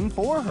driving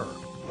for her.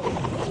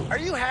 Are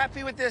you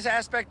happy with this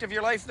aspect of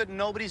your life that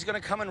nobody's gonna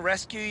come and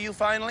rescue you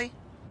finally?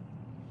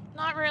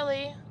 Not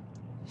really.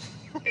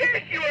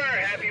 Yes, you are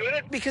happy with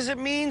it. Because it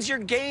means you're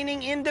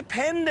gaining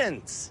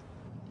independence.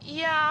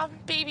 Yeah,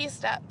 baby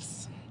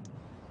steps.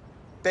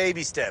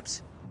 Baby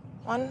steps.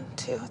 1,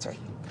 2, 3,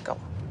 go.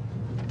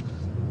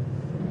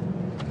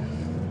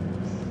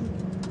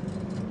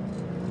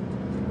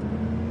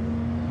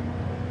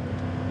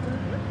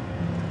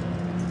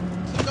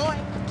 Keep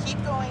going,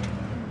 keep going,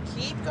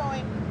 keep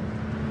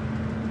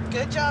going.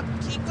 Good job,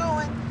 keep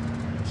going,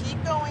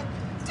 keep going.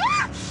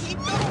 Ah! Keep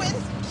going,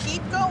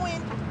 keep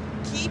going,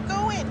 keep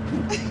going.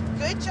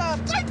 Good job,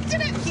 I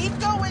did it, keep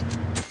going.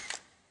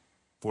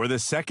 For the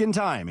second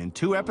time in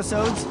 2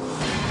 episodes,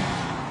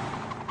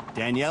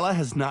 Daniela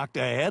has knocked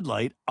a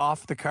headlight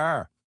off the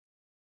car.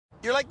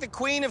 You're like the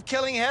queen of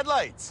killing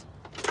headlights.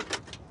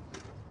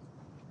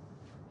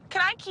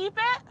 Can I keep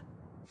it?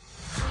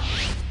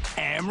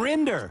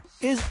 Amrinder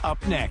is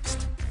up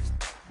next.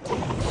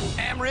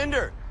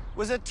 Amrinder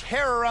was a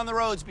terror on the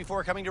roads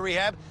before coming to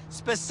rehab,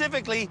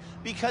 specifically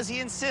because he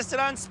insisted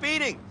on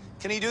speeding.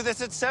 Can he do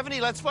this at 70?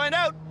 Let's find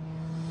out.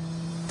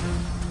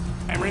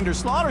 Amrinder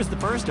slaughters the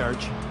first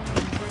arch.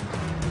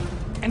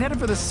 And headed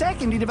for the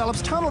second, he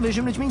develops tunnel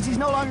vision, which means he's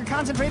no longer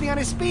concentrating on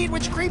his speed,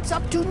 which creeps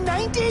up to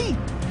 90.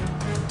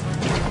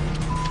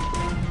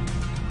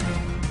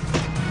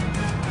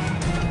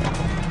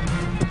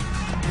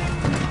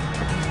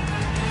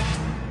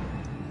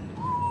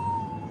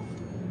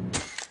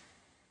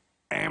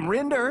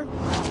 Amrinder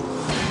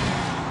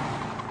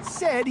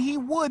said he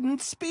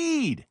wouldn't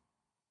speed.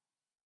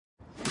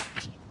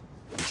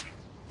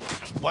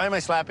 Why am I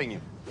slapping you?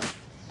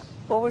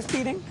 Over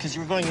speeding? Because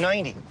you were going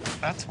 90.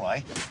 That's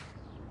why.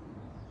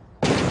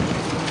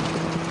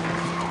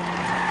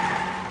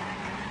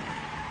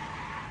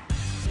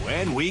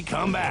 When we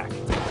come back,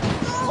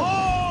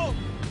 oh!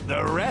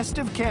 The rest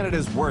of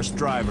Canada's worst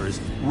drivers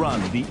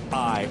run the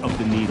eye of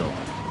the needle.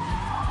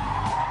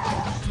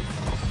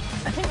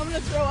 I think I'm gonna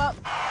throw up.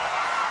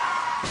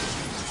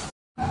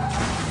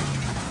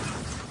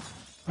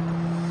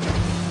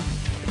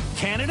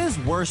 Canada's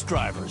worst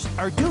drivers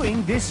are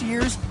doing this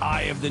year's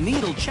Eye of the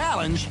Needle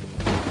challenge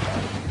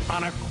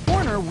on a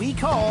corner we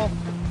call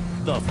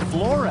the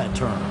Flora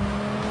turn.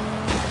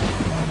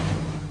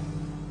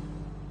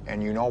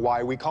 And you know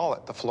why we call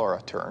it the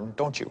Flora turn,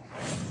 don't you?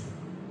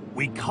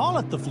 We call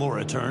it the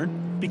Flora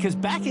turn because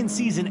back in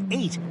season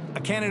 8,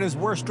 a Canada's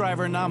Worst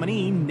Driver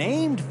nominee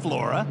named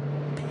Flora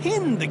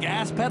pinned the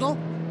gas pedal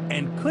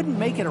and couldn't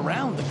make it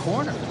around the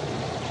corner.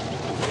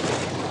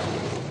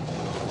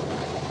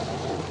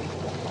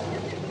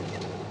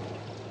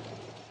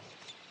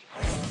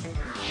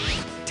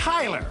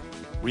 Tyler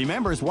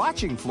remembers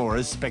watching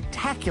Flora's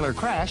spectacular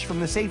crash from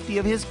the safety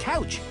of his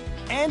couch.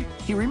 And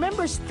he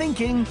remembers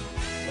thinking,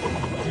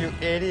 You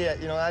idiot,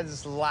 you know, I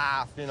just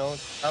laugh, you know.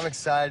 I'm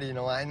excited, you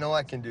know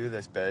I can do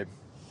this, babe.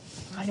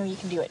 I know you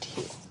can do it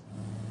too.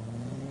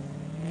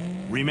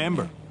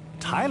 remember,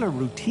 Tyler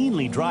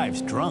routinely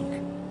drives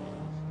drunk.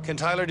 Can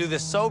Tyler do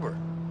this sober?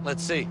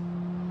 Let's see.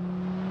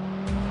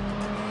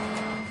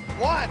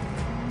 1,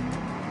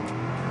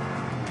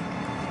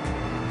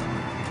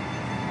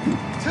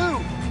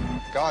 2.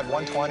 God,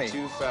 120.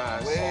 Too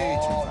fast. Way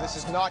too fast.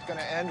 This is not going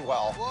to end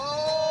well.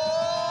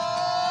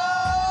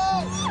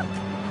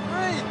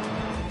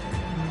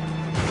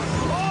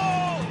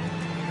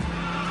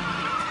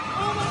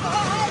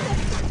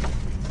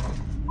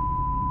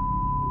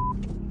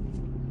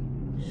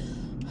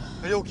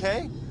 Are you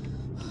okay?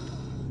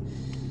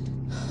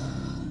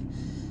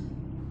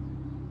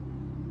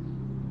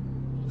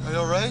 Are you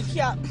all right?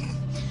 Yeah.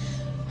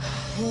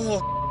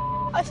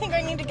 I think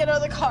I need to get out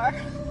of the car.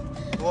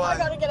 Why? I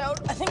gotta get out.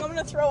 I think I'm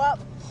gonna throw up.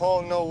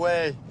 Oh, no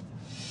way.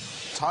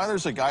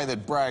 Tyler's a guy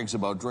that brags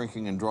about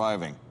drinking and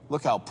driving.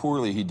 Look how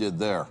poorly he did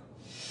there.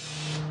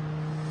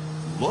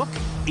 Look,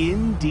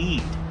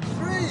 indeed.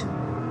 3.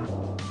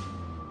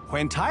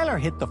 When Tyler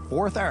hit the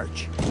 4th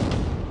arch,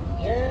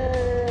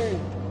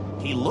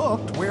 He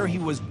looked where he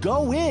was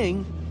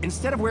going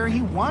instead of where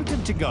he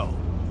wanted to go.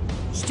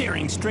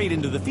 Staring straight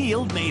into the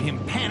field made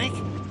him panic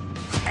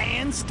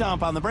and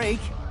stomp on the brake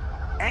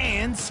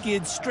and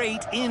skid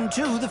straight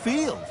into the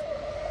field.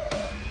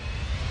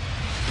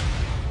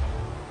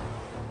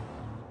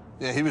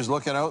 Yeah, he was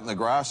looking out in the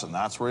grass, and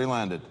that's where he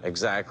landed.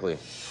 Exactly.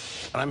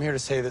 And I'm here to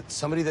say that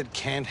somebody that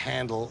can't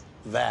handle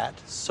that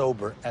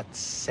sober at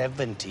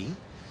 70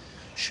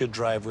 should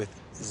drive with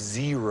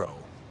 0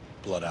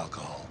 blood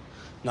alcohol.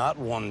 Not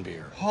 1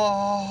 beer.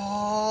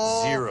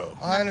 Oh, 0.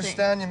 I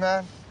understand you,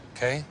 man.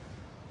 Okay?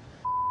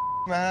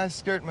 Man, I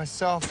scared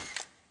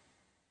myself.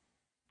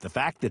 The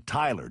fact that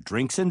Tyler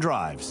drinks and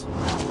drives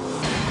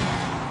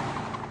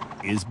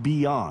is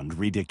beyond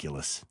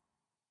ridiculous.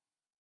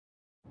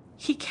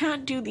 He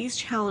can't do these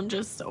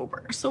challenges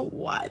sober, so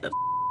why the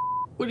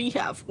would he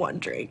have one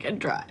drink and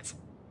drive?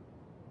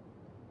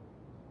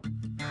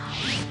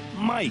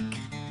 Mike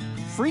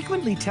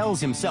frequently tells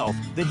himself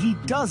that he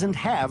doesn't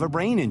have a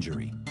brain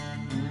injury.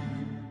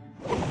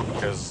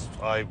 Because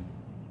I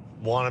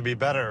want to be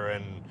better,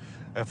 and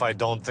if I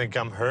don't think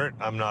I'm hurt,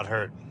 I'm not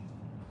hurt.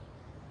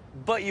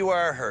 But you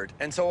are hurt.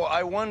 And so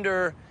I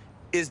wonder,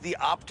 is the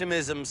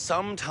optimism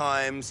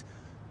sometimes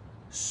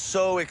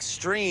so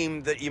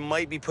extreme that you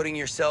might be putting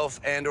yourself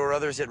and or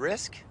others at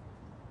risk?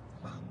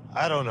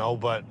 I don't know,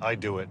 but I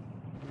do it.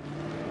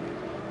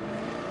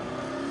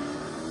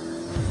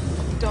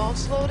 Don't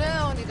slow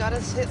down. You gotta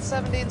hit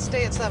 70 and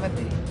stay at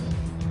 70.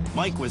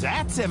 Mike was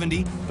at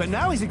 70, but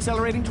now he's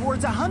accelerating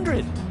towards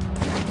 100.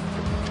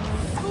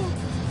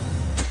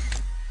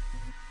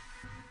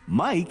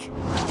 Mike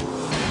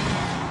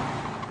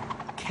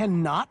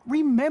cannot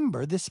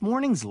remember this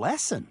morning's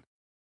lesson.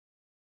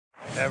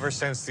 Ever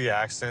since the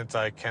accident,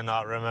 I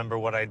cannot remember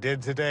what I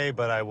did today,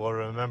 but I will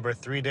remember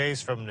 3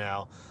 days from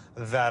now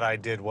that I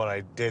did what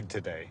I did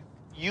today.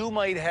 You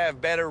might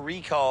have better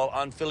recall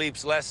on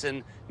Philippe's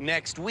lesson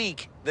next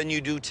week than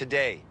you do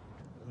today.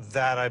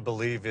 That, I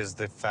believe, is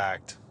the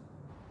fact.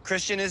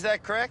 Christian, is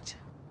that correct?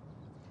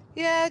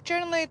 Yeah,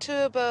 generally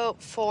to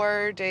about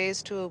 4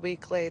 days to a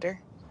week later.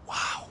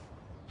 Wow.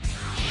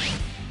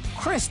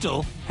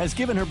 Crystal has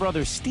given her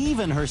brother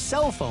Steven her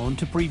cell phone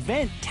to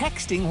prevent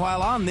texting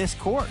while on this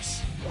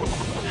course.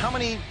 How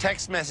many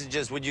text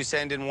messages would you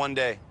send in one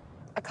day?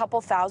 A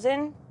couple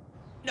thousand?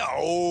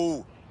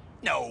 No.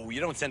 No, you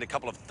don't send a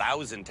couple of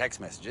thousand text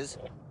messages.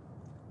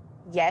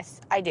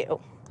 Yes, I do.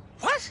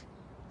 What?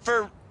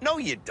 No,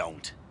 you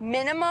don't.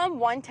 Minimum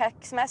 1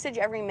 text message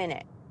every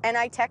minute. And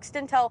I text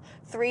until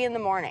 3 in the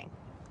morning.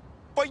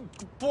 But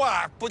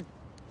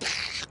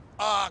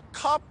a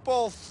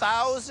couple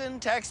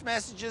thousand text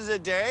messages a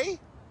day?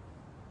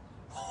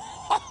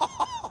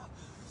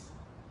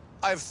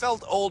 I've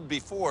felt old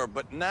before,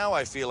 but now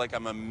I feel like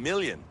I'm a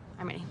million.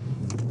 I'm ready.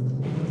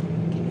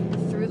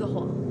 Okay, through the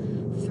hole,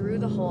 through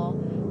the hole,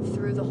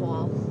 through the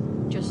hole.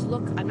 Just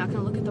look, I'm not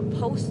gonna look at the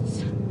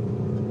posts.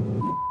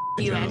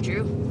 You,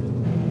 Andrew.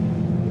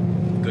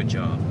 Good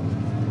job.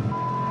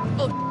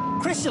 Oh.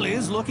 Crystal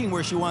is looking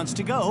where she wants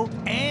to go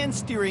and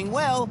steering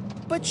well,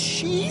 but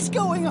she's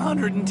going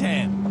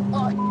 110.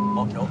 Oh,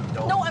 no,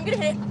 no. No, I'm gonna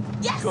hit it.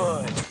 Yes!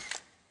 Good.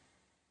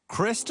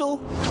 Crystal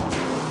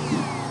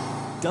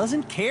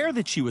doesn't care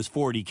that she was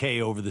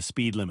 40K over the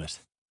speed limit.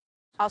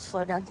 I'll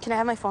slow down. Can I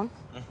have my phone?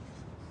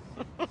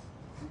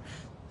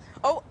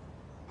 Oh.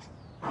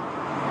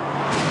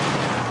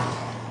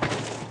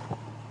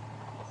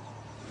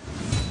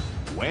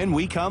 When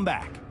we come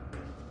back,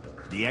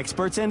 the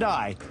experts and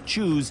I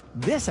choose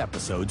this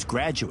episode's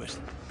graduate.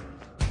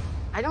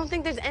 I don't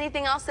think there's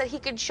anything else that he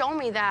could show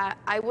me that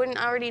I wouldn't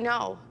already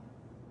know.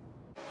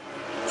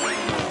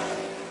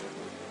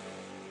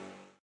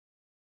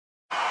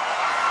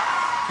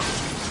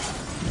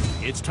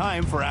 It's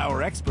time for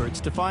our experts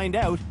to find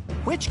out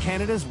which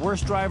Canada's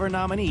Worst Driver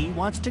nominee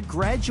wants to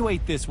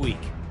graduate this week.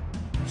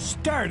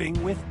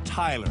 Starting with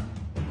Tyler,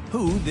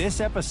 who this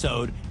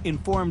episode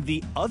informed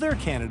the other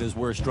Canada's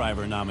Worst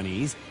Driver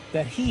nominees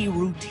that he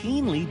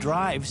routinely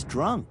drives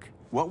drunk.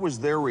 What was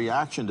their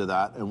reaction to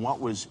that, and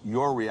what was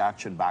your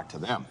reaction back to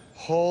them?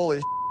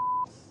 Holy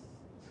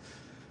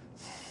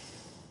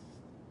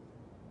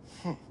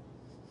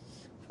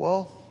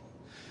Well,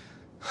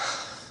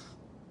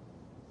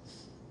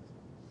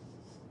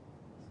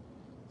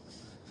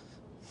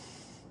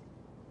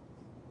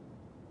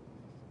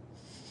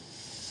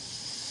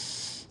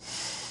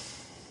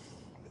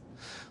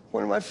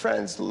 one of my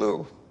friends,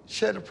 Lou,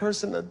 she had a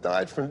person that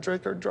died from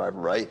drink or drive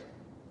right.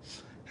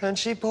 And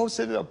she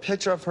posted a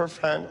picture of her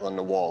friend on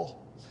the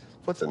wall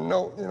with a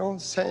note, you know,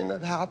 saying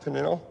that happened,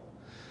 you know.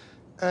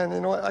 And,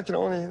 you know,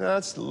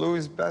 that's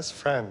Lou's best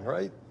friend,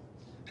 right?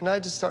 And I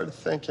just started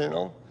thinking, you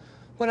know,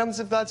 what happens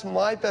if that's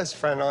my best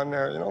friend on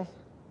there, you know?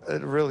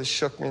 It really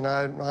shook me, and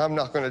I'm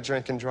not going to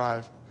drink and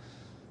drive.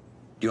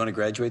 Do you want to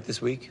graduate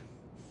this week?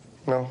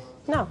 No.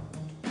 No.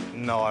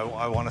 No,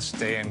 I want to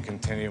stay and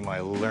continue my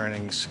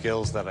learning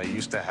skills that I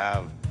used to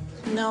have.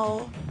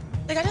 No.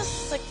 Like, I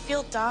just,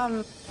 feel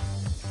dumb.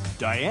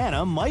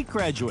 Diana might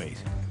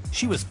graduate.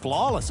 She was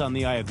flawless on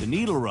the Eye of the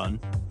Needle run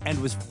and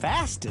was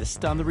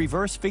fastest on the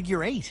reverse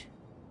figure 8.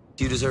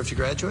 Do you deserve to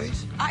graduate?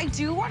 I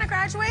do want to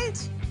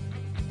graduate,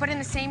 but in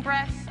the same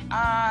breath,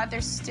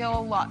 there's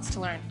still lots to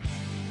learn.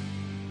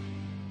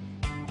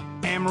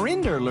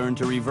 Amrinder learned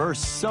to reverse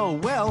so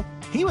well,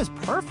 he was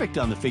perfect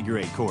on the figure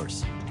eight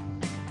course.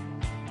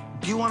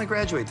 Do you want to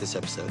graduate this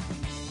episode?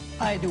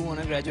 I do want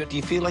to graduate. Do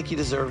you feel like you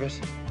deserve it?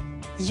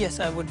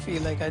 Yes, I would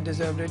feel like I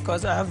deserved it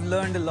because I have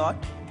learned a lot.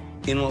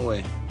 In what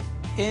way?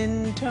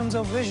 In terms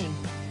of vision,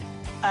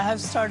 I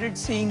have started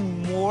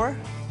seeing more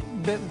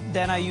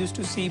than I used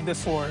to see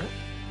before.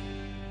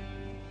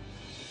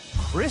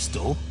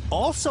 Crystal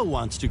also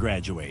wants to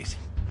graduate.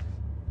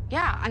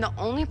 Yeah, and the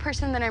only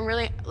person that I'm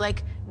really,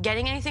 like,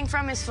 getting anything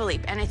from is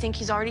Philippe, and I think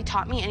he's already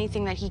taught me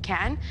anything that he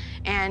can,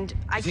 and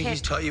You think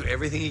he's taught you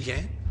everything he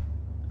can?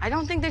 I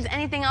don't think there's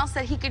anything else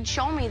that he could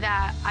show me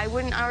that I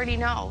wouldn't already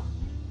know.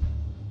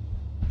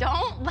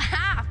 Don't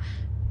laugh.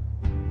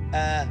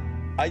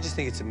 I just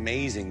think it's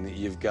amazing that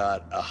you've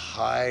got a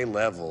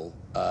high-level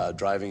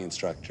driving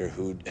instructor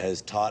who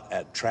has taught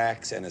at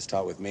tracks and has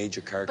taught with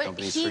major car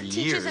companies for years. But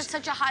he teaches at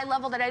such a high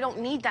level that I don't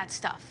need that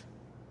stuff.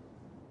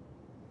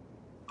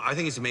 I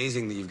think it's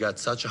amazing that you've got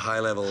such a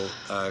high-level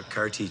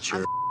car teacher.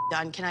 I'm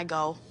done. Can I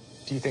go?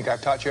 Do you think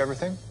I've taught you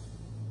everything?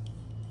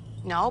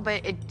 No,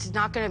 but it's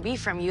not going to be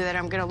from you that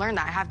I'm going to learn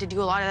that. I have to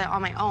do a lot of that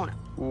on my own.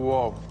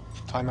 Whoa,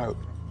 time out.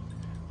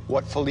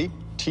 What Philippe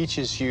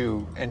teaches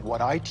you and what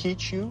I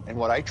teach you and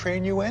what I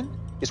train you in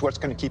is what's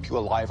going to keep you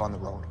alive on the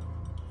road.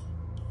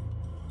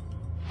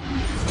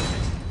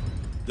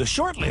 The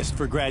shortlist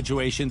for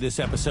graduation this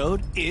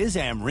episode is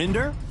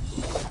Amrinder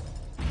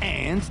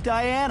and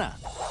Diana,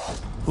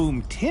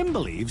 whom Tim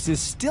believes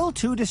is still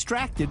too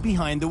distracted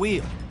behind the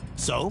wheel.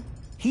 So,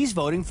 he's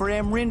voting for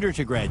Amrinder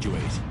to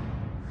graduate.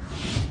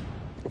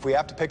 If we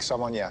have to pick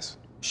someone, yes.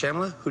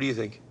 Shamla, who do you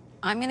think?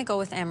 I'm going to go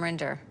with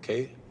Amrinder.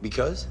 Okay,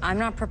 because? I'm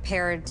not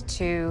prepared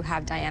to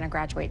have Diana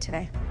graduate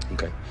today.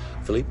 Okay.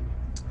 Philippe?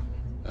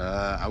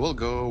 I will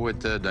go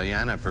with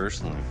Diana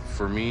personally.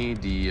 For me,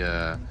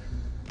 the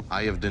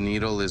Eye of the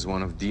Needle is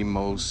one of the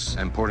most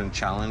important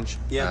challenge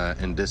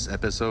in this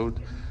episode.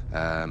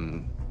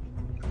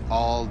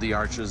 All the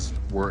arches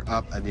were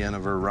up at the end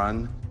of her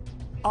run.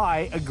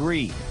 I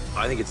agree.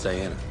 I think it's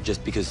Diana,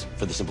 just because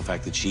for the simple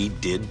fact that she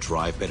did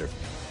drive better.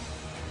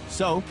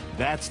 So,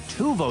 that's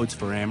 2 votes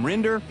for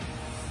Amrinder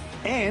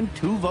and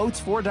 2 votes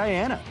for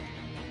Diana.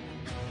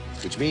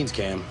 Which means,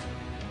 Cam,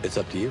 it's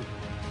up to you.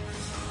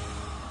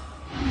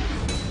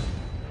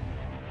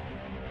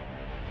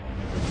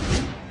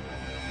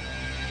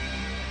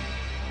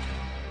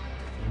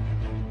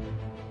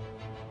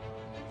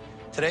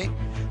 Today,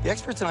 the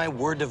experts and I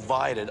were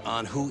divided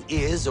on who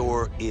is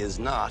or is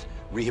not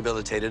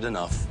rehabilitated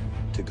enough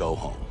to go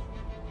home.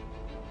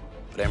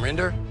 But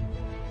Amrinder,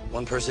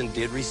 one person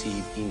did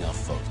receive enough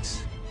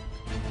votes.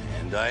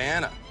 And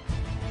Diana,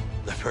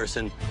 the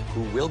person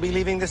who will be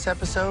leaving this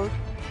episode,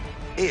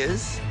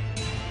 is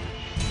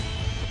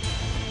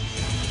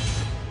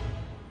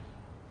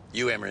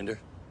you, Amrinder.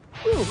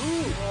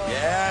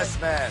 Yes,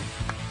 man.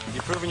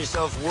 You've proven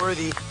yourself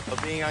worthy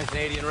of being on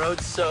Canadian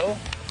roads, so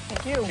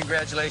thank you.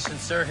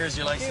 Congratulations, sir. Here's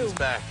your license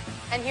back.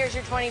 And here's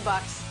your 20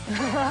 bucks.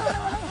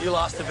 You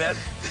lost a bet?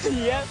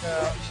 Yep.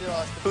 She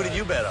lost. Who did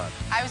you bet on?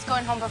 I was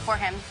going home before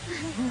him.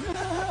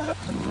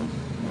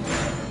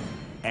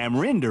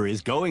 Amrinder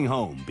is going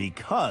home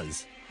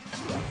because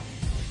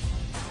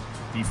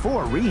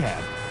before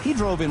rehab, he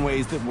drove in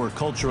ways that were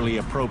culturally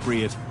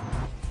appropriate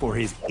for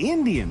his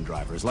Indian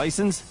driver's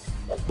license,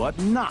 but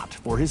not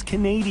for his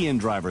Canadian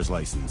driver's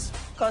license.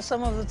 Because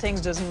some of the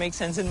things doesn't make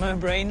sense in my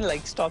brain,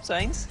 like stop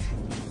signs.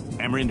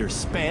 Amrinder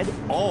sped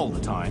all the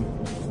time.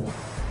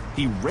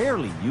 He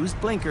rarely used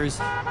blinkers,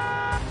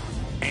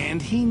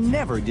 and he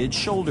never did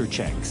shoulder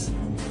checks.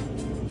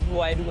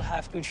 Why do I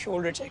have to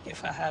shoulder check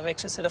if I have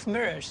extra set of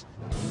mirrors?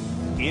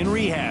 In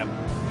rehab,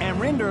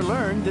 Amrinder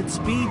learned that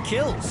speed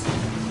kills.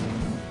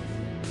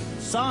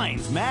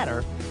 Signs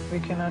matter. We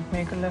cannot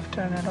make a left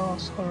turn at all,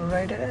 so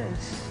right it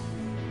is.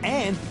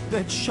 And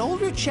that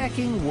shoulder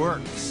checking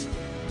works.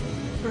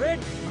 Red,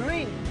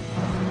 green.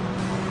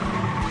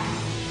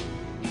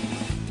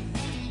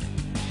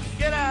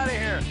 Get out of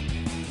here.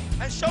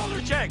 And shoulder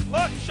check.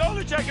 Look,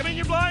 shoulder check. I'm in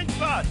your blind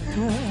spot.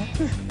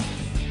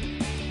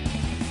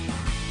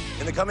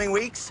 In the coming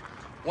weeks,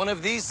 one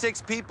of these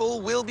 6 people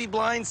will be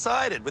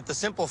blindsided with the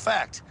simple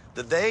fact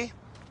that they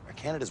are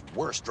Canada's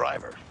worst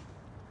driver.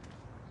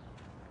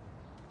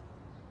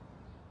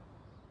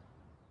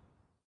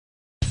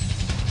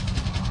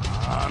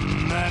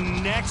 On the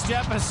next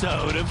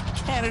episode of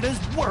Canada's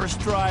Worst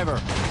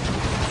Driver.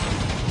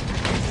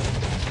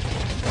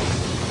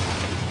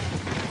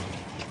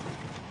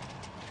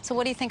 So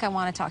what do you think I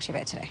want to talk to you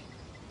about today?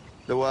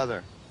 The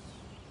weather.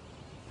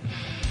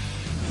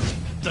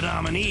 The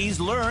nominees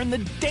learn the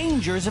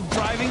dangers of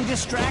driving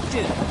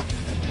distracted.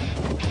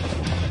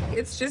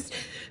 It's just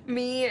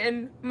me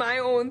and my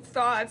own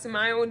thoughts and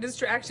my own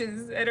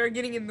distractions that are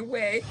getting in the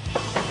way.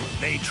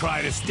 They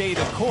try to stay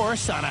the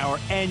course on our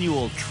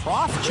annual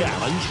Trough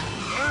Challenge.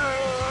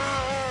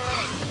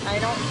 I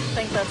don't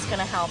think that's going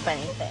to help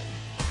anything.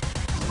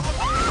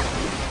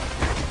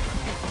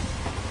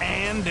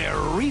 And their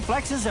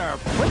reflexes are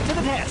put to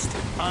the test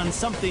on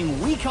something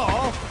we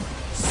call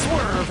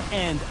swerve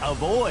and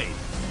avoid.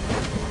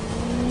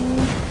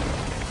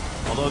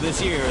 Although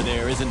this year,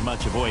 there isn't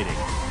much avoiding.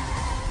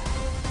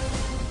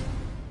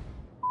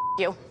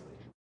 You.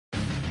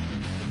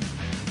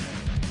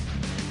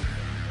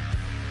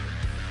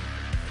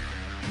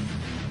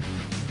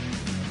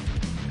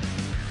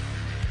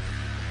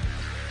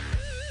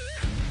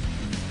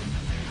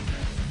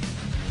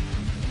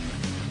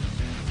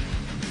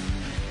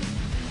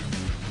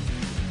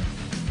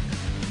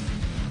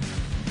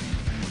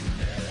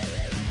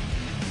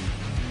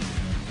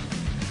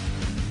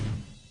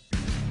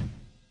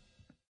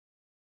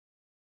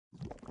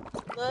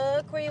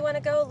 Look where you want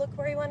to go, look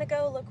where you want to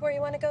go, look where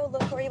you want to go,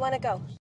 look where you want to go.